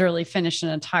literally finished an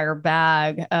entire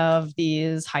bag of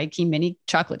these Hi-Key mini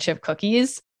chocolate chip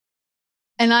cookies.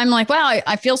 And I'm like, wow,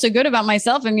 I feel so good about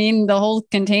myself. I mean, the whole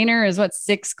container is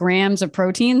 6 grams of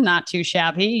protein, not too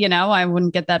shabby. I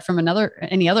wouldn't get that from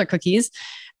any other cookies.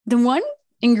 The one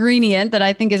ingredient that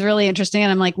I think is really interesting,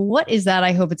 and I'm like, what is that?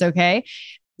 I hope it's okay.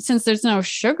 Since there's no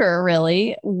sugar,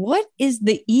 really, what is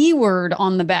the E word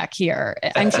on the back here?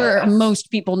 I'm sure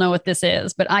most people know what this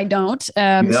is, but I don't.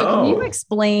 No. So can you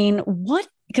explain what,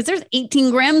 because there's 18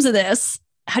 grams of this.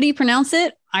 How do you pronounce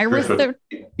it? Erythritol.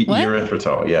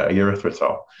 Yeah,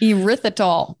 erythritol.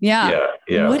 Erythritol. Yeah.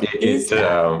 Yeah. What is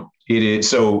that? It is.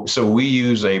 So we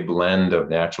use a blend of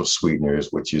natural sweeteners,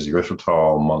 which is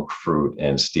erythritol, monk fruit,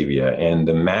 and stevia. And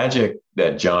the magic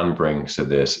that John brings to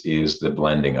this is the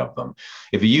blending of them.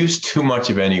 If you use too much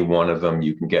of any one of them,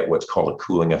 you can get what's called a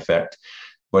cooling effect.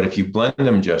 But if you blend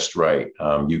them just right,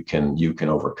 you can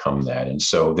overcome that. And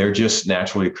so they're just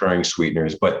naturally occurring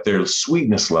sweeteners, but their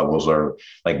sweetness levels are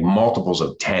like multiples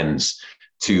of tens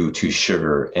to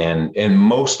sugar. And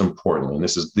most importantly, and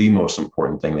this is the most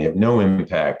important thing, they have no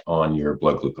impact on your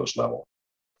blood glucose level.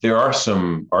 There are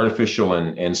some artificial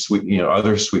and sweet,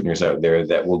 other sweeteners out there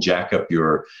that will jack up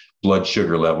your blood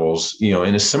sugar levels,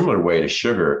 in a similar way to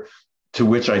sugar. To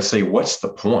which I say, what's the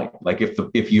point? Like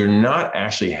if you're not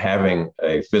actually having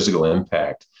a physical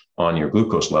impact on your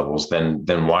glucose levels, then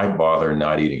why bother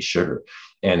not eating sugar?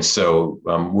 And so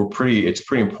it's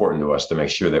pretty important to us to make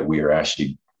sure that we are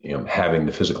actually having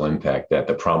the physical impact that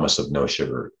the promise of no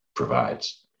sugar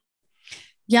provides.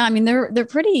 Yeah, I mean they're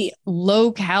pretty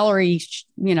low calorie,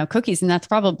 cookies, and that's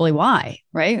probably why,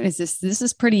 right? This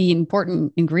is pretty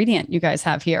important ingredient you guys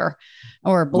have here,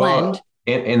 or blend. Well,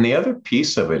 and the other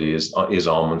piece of it is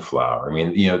almond flour. I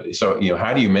mean,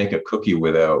 how do you make a cookie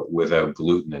without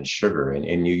gluten and sugar?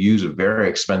 And you use very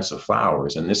expensive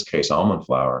flours. In this case, almond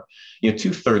flour.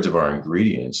 2/3 of our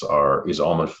ingredients is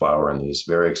almond flour and these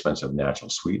very expensive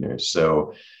natural sweeteners.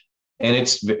 So, and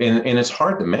it's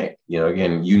hard to make.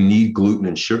 Again, you need gluten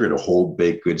and sugar to hold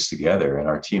baked goods together, and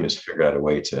our team has figured out a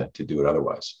way to do it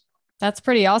otherwise. That's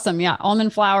pretty awesome. Yeah.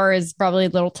 Almond flour is probably a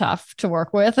little tough to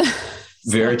work with.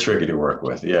 Very tricky to work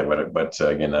with. Yeah. But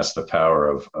again, that's the power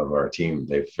of our team.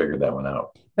 They've figured that one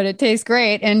out. But it tastes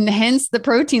great. And hence the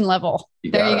protein level.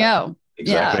 There you go.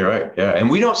 Exactly right. Yeah. And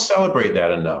we don't celebrate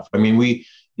that enough. I mean,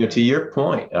 to your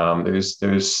point, there's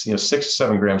 6 or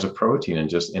 7 grams of protein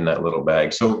in that little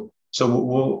bag. So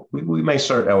we may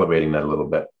start elevating that a little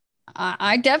bit.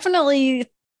 I definitely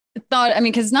thought,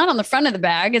 because it's not on the front of the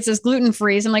bag. It says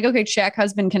gluten-free. So I'm like, okay, check,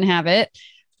 husband can have it.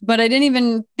 But I didn't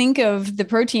even think of the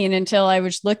protein until I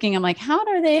was looking. I'm like, how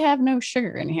do they have no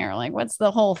sugar in here? Like, what's the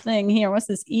whole thing here? What's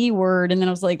this E word? And then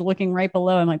I was like looking right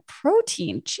below. I'm like,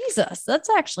 protein, Jesus,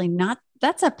 that's actually not,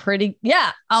 that's a pretty,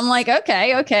 yeah. I'm like,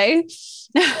 okay.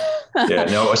 Yeah,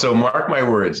 no. So mark my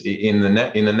words, in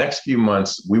the next few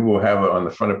months, we will have it on the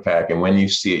front of pack. And when you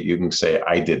see it, you can say,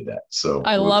 I did that. So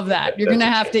I love that. You're going to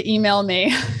have to email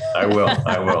me. I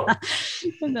will.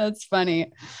 That's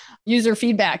funny. User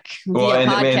feedback. Well,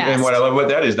 and what I love about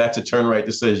that is that's a turn right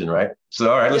decision, right?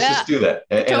 So, all right, let's just do that.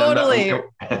 And totally.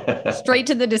 Straight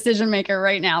to the decision maker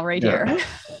right now, here.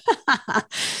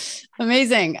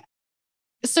 Amazing.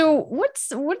 So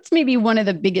what's maybe one of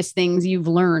the biggest things you've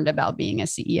learned about being a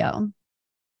CEO?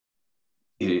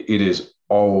 It is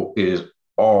all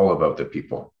about the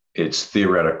people. It's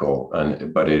theoretical,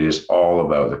 but it is all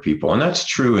about the people. And that's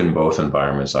true in both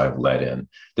environments I've led in.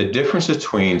 The difference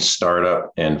between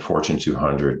startup and Fortune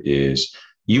 200 is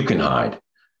you can hide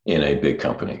in a big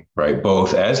company, right?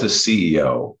 Both as the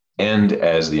CEO and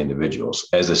as the individuals.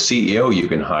 As a CEO, you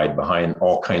can hide behind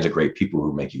all kinds of great people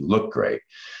who make you look great.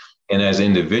 And as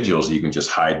individuals, you can just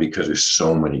hide because there's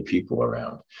so many people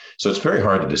around. So it's very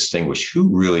hard to distinguish who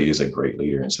really is a great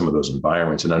leader in some of those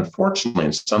environments. And unfortunately,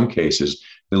 in some cases,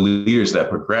 the leaders that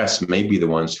progress may be the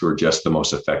ones who are just the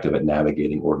most effective at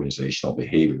navigating organizational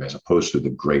behavior, as opposed to the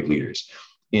great leaders.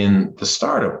 In the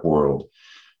startup world,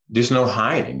 there's no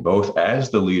hiding, both as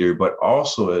the leader, but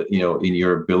also, in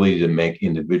your ability to make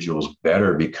individuals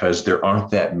better, because there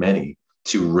aren't that many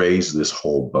to raise this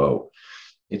whole boat.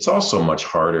 It's also much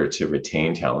harder to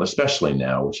retain talent, especially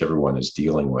now, which everyone is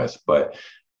dealing with. But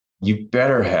you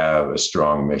better have a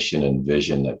strong mission and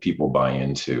vision that people buy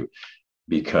into,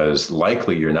 because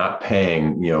likely you're not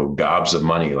paying, gobs of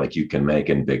money like you can make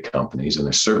in big companies. And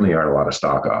there certainly aren't a lot of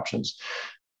stock options.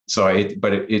 So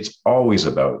it's always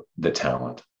about the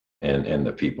talent and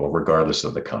the people, regardless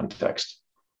of the context.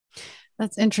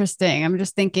 That's interesting. I'm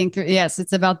just thinking through. Yes,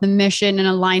 it's about the mission and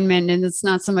alignment. And it's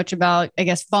not so much about, I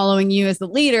guess, following you as the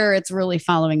leader. It's really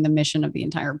following the mission of the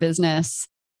entire business.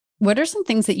 What are some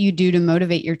things that you do to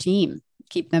motivate your team?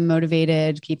 Keep them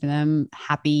motivated, keep them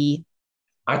happy?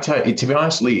 I tell you, to be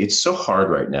honest, Lee, it's so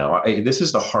hard right now. This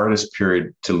is the hardest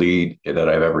period to lead that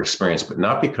I've ever experienced, but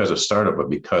not because of startup, but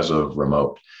because of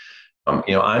remote.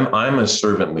 I'm a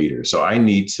servant leader, so I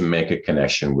need to make a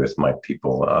connection with my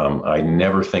people. I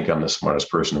never think I'm the smartest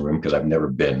person in the room because I've never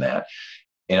been that.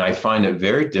 And I find it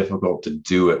very difficult to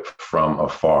do it from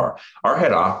afar. Our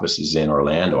head office is in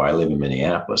Orlando. I live in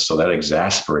Minneapolis, so that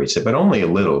exasperates it, but only a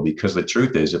little, because the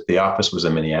truth is, if the office was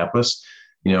in Minneapolis,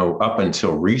 up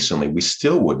until recently, we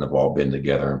still wouldn't have all been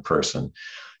together in person.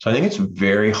 So I think it's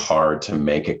very hard to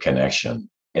make a connection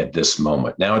at this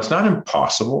moment. Now, it's not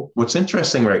impossible. What's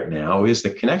interesting right now is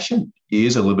the connection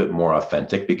is a little bit more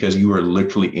authentic because you are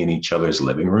literally in each other's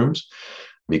living rooms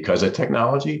because of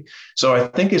technology. So I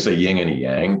think it's a yin and a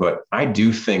yang, but I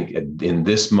do think in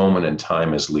this moment in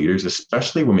time as leaders,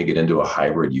 especially when we get into a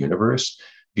hybrid universe,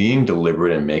 being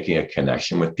deliberate and making a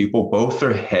connection with people, both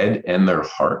their head and their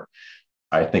heart,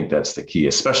 I think that's the key,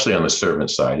 especially on the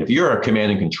servant side. If you're a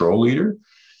command and control leader,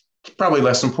 it's probably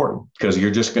less important because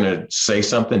you're just going to say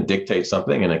something, dictate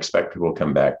something, and expect people to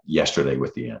come back yesterday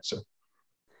with the answer.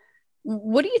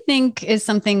 What do you think is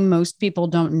something most people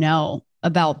don't know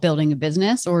about building a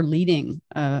business or leading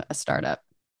a startup?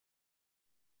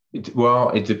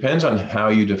 It depends on how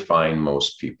you define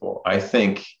most people. I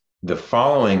think the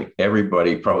following,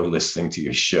 everybody probably listening to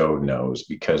your show knows,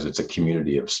 because it's a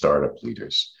community of startup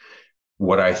leaders.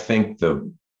 What I think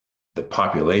the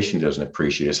population doesn't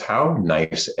appreciate is how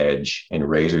nice edge and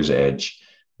razor's edge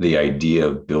the idea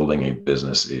of building a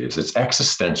business is. It's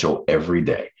existential every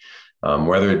day,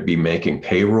 whether it be making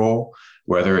payroll,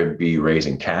 whether it be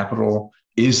raising capital.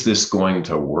 Is this going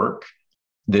to work?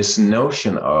 This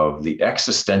notion of the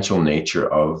existential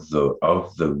nature of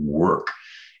the work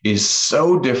is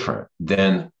so different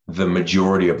than the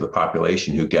majority of the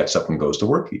population who gets up and goes to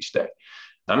work each day.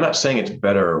 I'm not saying it's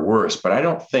better or worse, but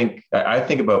I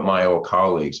think about my old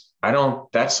colleagues.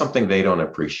 That's something they don't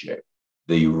appreciate.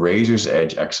 The razor's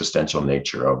edge existential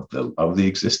nature of the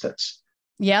existence.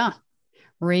 Yeah.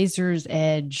 Razor's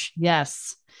edge.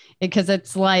 Yes. Because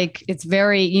it's like,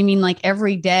 you mean like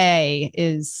every day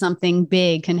is something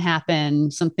big can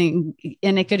happen, something,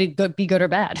 and it could be good or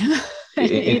bad.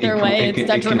 Either way, it's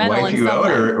detrimental. It can wipe you out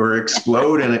or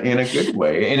explode in a good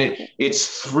way. And it's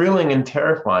thrilling and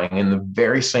terrifying in the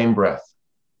very same breath.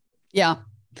 Yeah.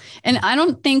 And I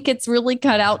don't think it's really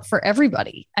cut out for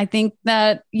everybody. I think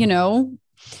that,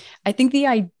 I think the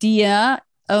idea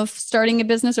of starting a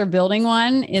business or building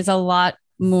one is a lot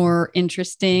more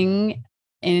interesting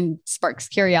and sparks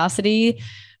curiosity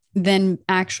than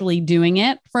actually doing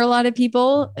it for a lot of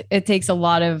people. It takes a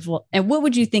lot of, and what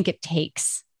would you think it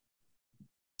takes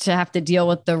to have to deal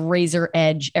with the razor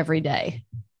edge every day?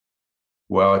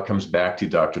 Well, it comes back to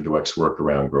Dr. Dweck's work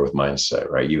around growth mindset,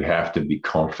 right? You have to be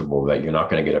comfortable that you're not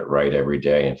going to get it right every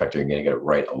day. In fact, you're going to get it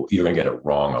right. You're going to get it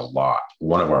wrong a lot.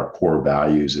 One of our core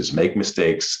values is make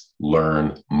mistakes,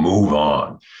 learn, move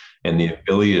on. And the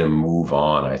ability to move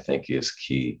on, I think, is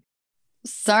key.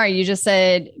 Sorry, you just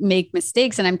said make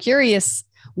mistakes. And I'm curious,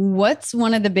 what's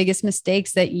one of the biggest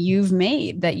mistakes that you've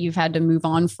made that you've had to move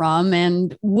on from?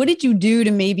 And what did you do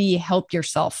to maybe help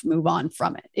yourself move on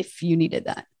from it if you needed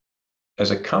that? As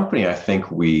a company, I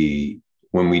think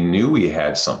when we knew we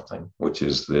had something, which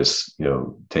is this,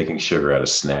 taking sugar out of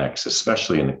snacks,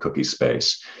 especially in the cookie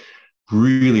space,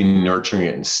 really nurturing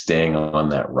it and staying on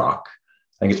that rock.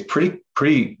 I think it's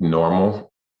pretty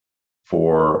normal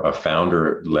for a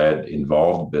founder-led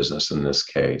involved business in this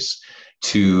case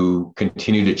to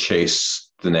continue to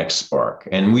chase the next spark.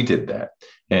 And we did that.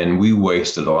 And we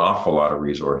wasted an awful lot of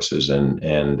resources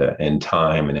and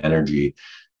time and energy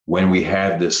when we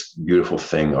had this beautiful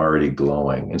thing already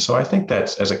glowing. And so I think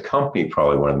that's, as a company,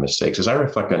 probably one of the mistakes. As I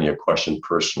reflect on your question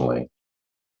personally,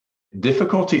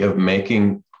 difficulty of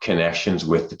making connections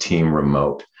with the team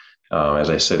remote, as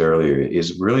I said earlier,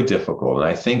 is really difficult. And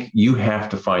I think you have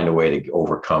to find a way to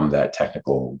overcome that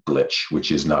technical glitch,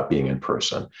 which is not being in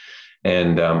person.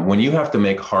 And when you have to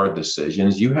make hard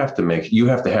decisions, you have to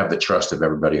have the trust of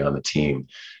everybody on the team.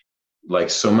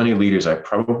 Like so many leaders, I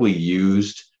probably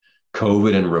used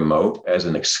COVID and remote as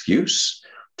an excuse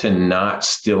to not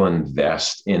still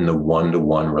invest in the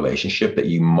one-to-one relationship that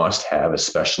you must have,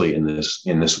 especially in this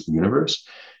universe.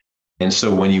 And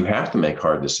so when you have to make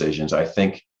hard decisions, I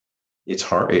think it's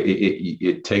hard.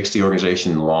 It takes the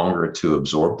organization longer to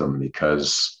absorb them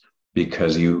because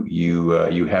you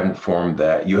haven't formed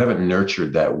that, you haven't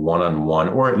nurtured that one-on-one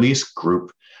or at least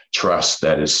group trust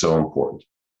that is so important.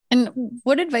 And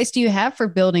what advice do you have for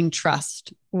building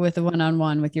trust with a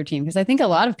one-on-one with your team? Because I think a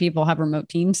lot of people have remote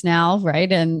teams now, right?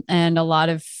 And a lot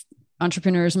of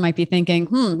entrepreneurs might be thinking,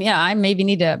 I maybe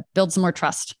need to build some more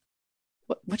trust.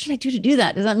 What should I do to do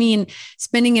that? Does that mean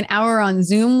spending an hour on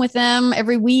Zoom with them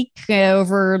every week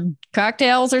over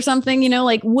cocktails or something?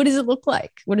 What does it look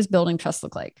like? What does building trust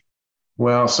look like?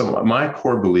 Well, so my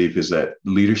core belief is that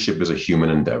leadership is a human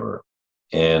endeavor.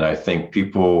 And I think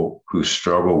people who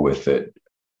struggle with it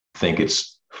think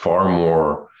it's far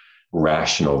more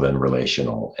rational than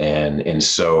relational. And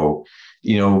so,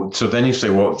 so then you say,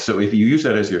 well, so if you use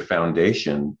that as your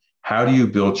foundation, how do you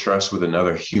build trust with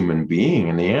another human being?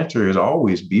 And the answer is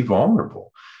always be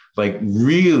vulnerable, like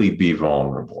really be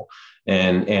vulnerable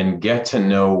and get to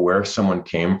know where someone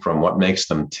came from, what makes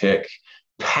them tick,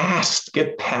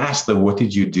 get past the, what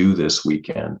did you do this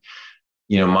weekend?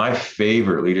 My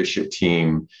favorite leadership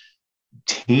team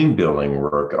building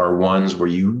work are ones where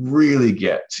you really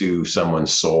get to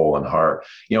someone's soul and heart.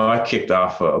 I kicked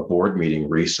off a board meeting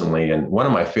recently, and one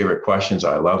of my favorite questions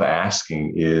I love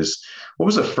asking is, what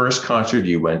was the first concert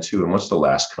you went to, and what's the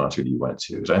last concert you went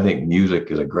to? Because I think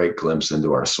music is a great glimpse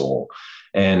into our soul.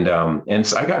 And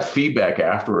so I got feedback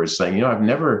afterwards saying, I've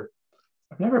never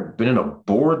been in a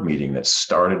board meeting that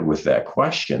started with that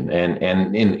question. And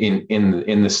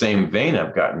in the same vein,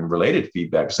 I've gotten related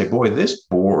feedback to say, boy, this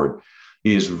board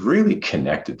is really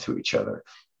connected to each other.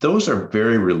 Those are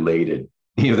very related.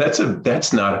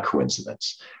 That's not a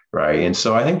coincidence, right? And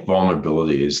so I think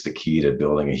vulnerability is the key to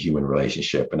building a human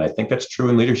relationship. And I think that's true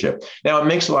in leadership. Now, it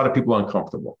makes a lot of people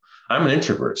uncomfortable. I'm an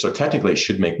introvert, so technically it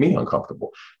should make me uncomfortable,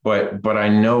 but I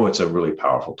know it's a really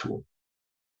powerful tool.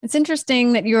 It's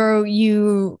interesting that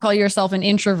you call yourself an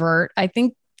introvert. I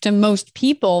think to most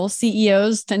people,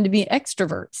 CEOs tend to be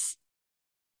extroverts.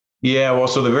 Yeah, well,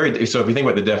 so if you think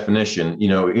about the definition,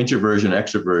 introversion,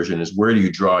 extroversion is where do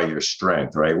you draw your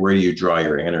strength, right? Where do you draw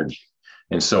your energy?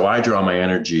 And so I draw my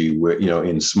energy with,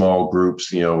 in small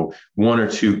groups, one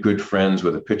or two good friends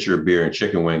with a pitcher of beer and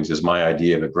chicken wings is my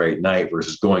idea of a great night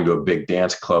versus going to a big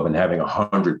dance club and having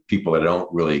 100 people that I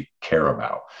don't really care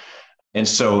about. And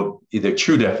so the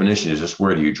true definition is just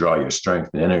where do you draw your strength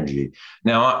and energy?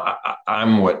 Now,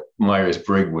 I'm what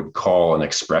Myers-Briggs would call an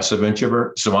expressive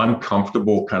introvert. So I'm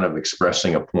comfortable kind of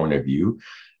expressing a point of view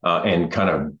and kind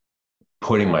of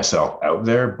putting myself out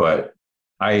there. But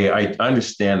I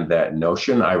understand that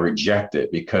notion. I reject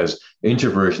it because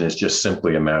introversion is just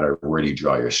simply a matter of where do you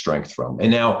draw your strength from.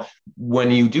 And now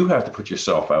when you do have to put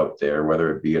yourself out there,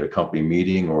 whether it be at a company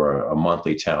meeting or a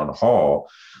monthly town hall,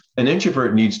 an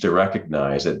introvert needs to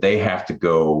recognize that they have to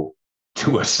go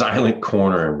to a silent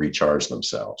corner and recharge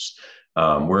themselves.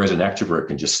 Whereas an extrovert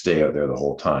can just stay out there the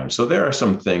whole time. So there are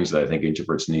some things that I think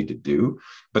introverts need to do,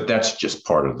 but that's just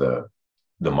part of the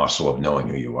muscle of knowing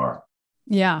who you are.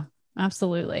 Yeah,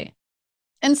 absolutely.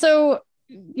 And so,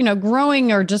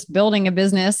 growing or just building a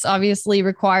business obviously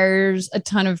requires a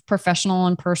ton of professional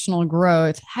and personal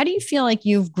growth. How do you feel like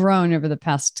you've grown over the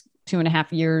past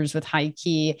 2.5 years with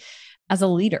HighKey as a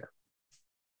leader?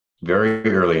 Very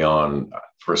early on,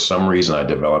 for some reason, I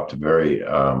developed a very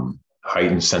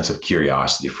heightened sense of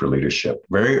curiosity for leadership.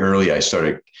 Very early, I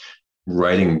started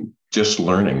writing just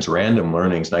learnings, random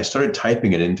learnings, and I started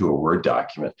typing it into a Word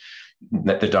document.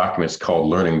 The document's called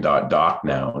learning.doc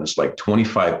now, and it's like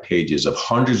 25 pages of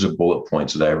hundreds of bullet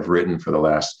points that I've written for the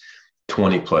last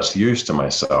 20 plus years to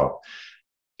myself.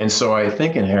 And so I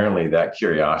think inherently that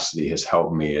curiosity has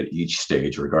helped me at each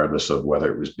stage, regardless of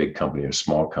whether it was big company or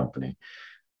small company.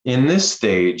 In this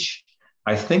stage,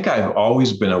 I think I've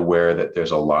always been aware that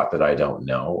there's a lot that I don't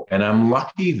know. And I'm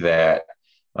lucky that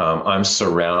I'm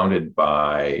surrounded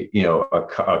by,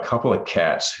 a couple of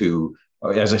cats who,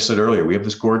 as I said earlier, we have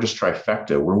this gorgeous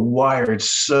trifecta. We're wired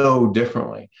so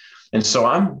differently. And so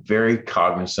I'm very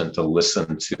cognizant to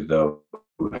listen to those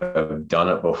who have done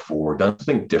it before, done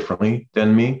something differently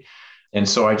than me. And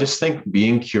so I just think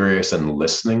being curious and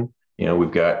listening,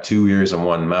 we've got 2 ears and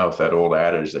 1 mouth, that old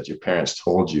adage that your parents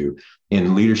told you.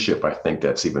 In leadership, I think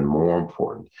that's even more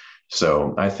important.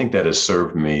 So I think that has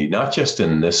served me, not just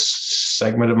in this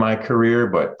segment of my career,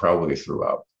 but probably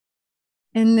throughout.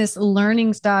 In this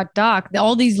learnings.doc,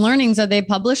 all these learnings, are they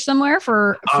published somewhere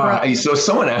So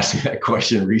someone asked me that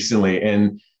question recently,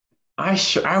 and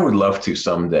I would love to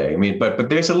someday. I mean, but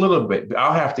there's a little bit,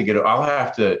 I'll have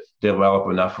to develop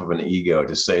enough of an ego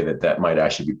to say that might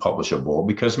actually be publishable,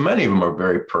 because many of them are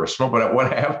very personal. But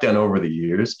what I have done over the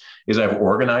years is I've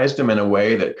organized them in a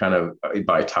way that kind of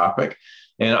by topic.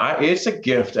 And it's a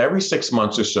gift. Every 6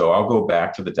 months or so, I'll go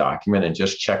back to the document and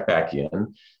just check back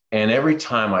in. And every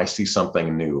time I see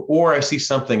something new, or I see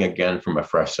something again from a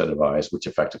fresh set of eyes, which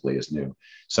effectively is new.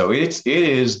 So it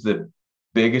is the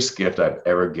biggest gift I've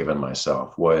ever given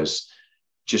myself, was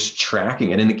just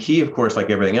tracking it. And the key, of course, like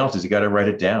everything else, is you got to write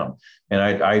it down. And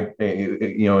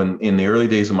in the early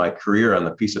days of my career, on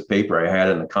the piece of paper I had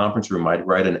in the conference room, I'd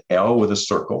write an L with a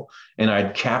circle, and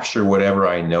I'd capture whatever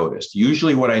I noticed.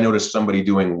 Usually what I noticed somebody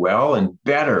doing well, and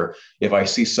better if I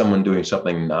see someone doing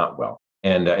something not well.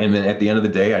 And then at the end of the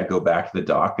day, I'd go back to the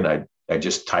doc and I'd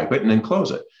just type it and then close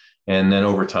it. And then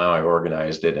over time, I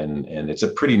organized it, and it's a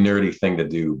pretty nerdy thing to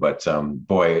do. But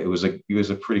boy, it was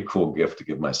a pretty cool gift to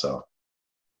give myself.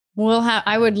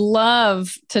 I would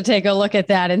love to take a look at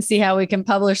that and see how we can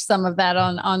publish some of that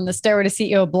on the Stairway to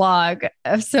CEO blog,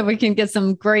 so we can get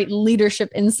some great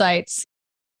leadership insights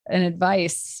and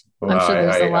advice. Well, I'm sure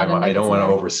there's a lot I don't want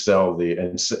to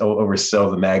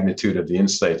oversell the magnitude of the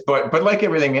insights, but like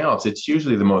everything else, it's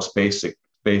usually the most basic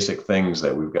things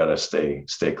that we've got to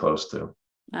stay close to.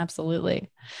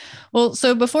 Absolutely. Well,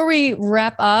 so before we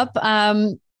wrap up,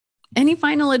 any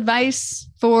final advice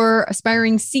for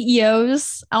aspiring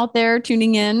CEOs out there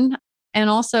tuning in? And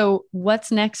also,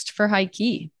 what's next for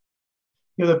HighKey?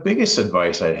 The biggest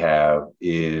advice I'd have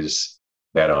is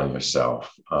bet on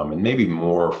yourself, and maybe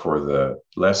more for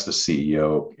less the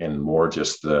CEO and more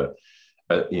just the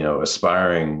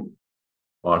aspiring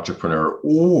entrepreneur,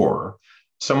 or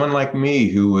someone like me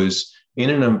who was in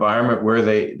an environment where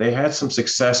they had some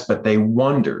success, but they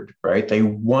wondered, right? They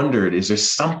wondered, is there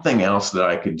something else that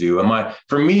I could do?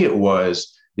 For me, it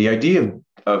was the idea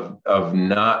of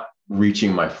not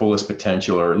reaching my fullest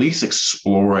potential, or at least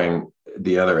exploring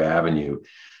the other avenue,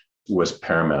 was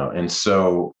paramount. And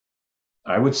so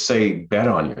I would say bet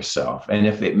on yourself. And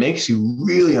if it makes you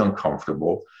really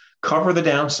uncomfortable, cover the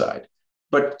downside,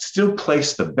 but still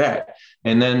place the bet.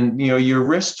 And then, your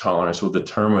risk tolerance will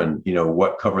determine,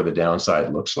 what cover the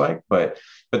downside looks like. But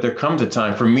there comes a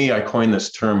time, for me, I coined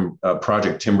this term,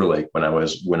 Project Timberlake, when I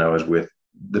was with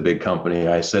the big company.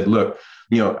 I said, look,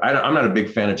 I'm not a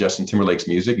big fan of Justin Timberlake's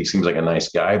music. He seems like a nice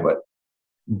guy,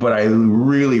 but I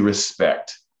really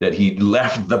respect that he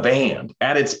left the band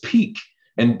at its peak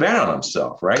and bet on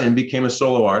himself, right? And became a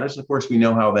solo artist. Of course, we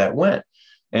know how that went.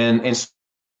 And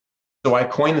so I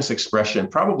coined this expression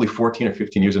probably 14 or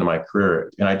 15 years into my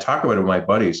career. And I talk about it with my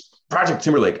buddies. Project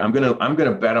Timberlake, I'm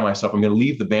gonna bet on myself. I'm gonna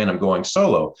leave the band. I'm going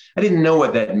solo. I didn't know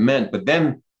what that meant, but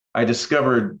then I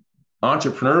discovered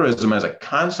entrepreneurialism as a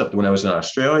concept when I was in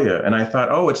Australia. And I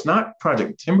thought, oh, it's not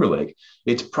Project Timberlake,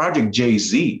 it's Project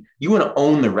Jay-Z. You want to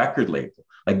own the record label.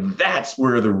 Like that's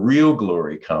where the real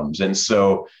glory comes. And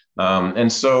so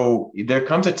there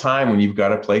comes a time when you've got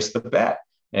to place the bet.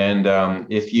 And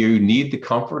if you need the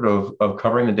comfort of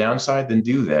covering the downside, then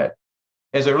do that.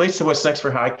 As it relates to what's next for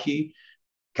HighKey,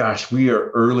 gosh, we are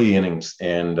early innings,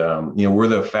 and we're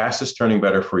the fastest turning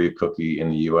Better For You cookie in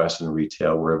the U.S. in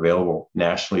retail. We're available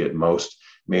nationally at most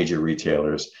major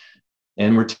retailers,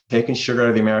 and we're taking sugar out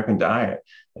of the American diet.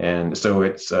 And so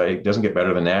it doesn't get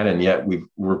better than that. And yet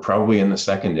we're probably in the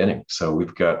second inning, so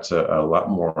we've got a lot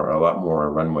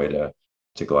more runway to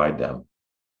glide down.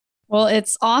 Well,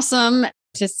 it's awesome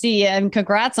to see, and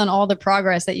congrats on all the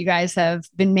progress that you guys have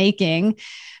been making.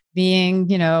 Being,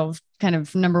 kind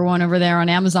of number one over there on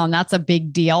Amazon, that's a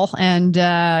big deal. And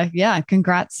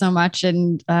congrats so much.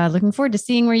 And looking forward to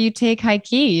seeing where you take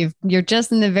HighKey. You're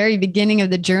just in the very beginning of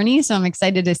the journey. So I'm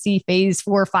excited to see phase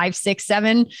 4, 5, 6,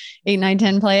 7, 8, 9,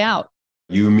 10 play out.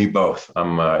 You and me both.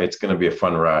 It's going to be a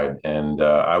fun ride. And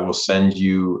I will send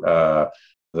you the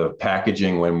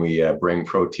packaging when we bring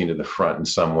protein to the front in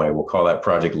some way. We'll call that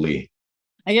Project Lee.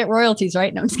 I get royalties,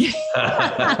 right? No, I'm just kidding.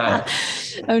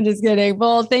 I'm just kidding.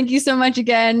 Well, thank you so much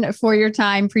again for your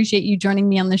time. Appreciate you joining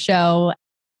me on the show.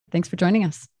 Thanks for joining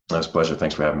us. That's a pleasure.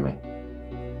 Thanks for having me.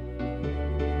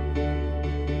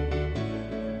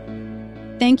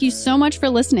 Thank you so much for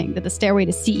listening to the Stairway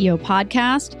to CEO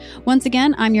podcast. Once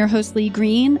again, I'm your host, Lee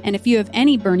Green. And if you have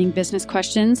any burning business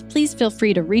questions, please feel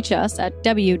free to reach us at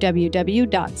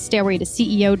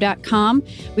www.stairwaytoceo.com.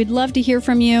 We'd love to hear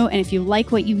from you. And if you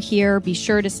like what you hear, be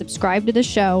sure to subscribe to the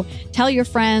show, tell your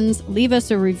friends, leave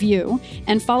us a review,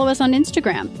 and follow us on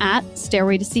Instagram at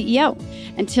Stairway to CEO.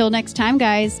 Until next time,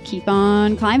 guys, keep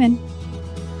on climbing.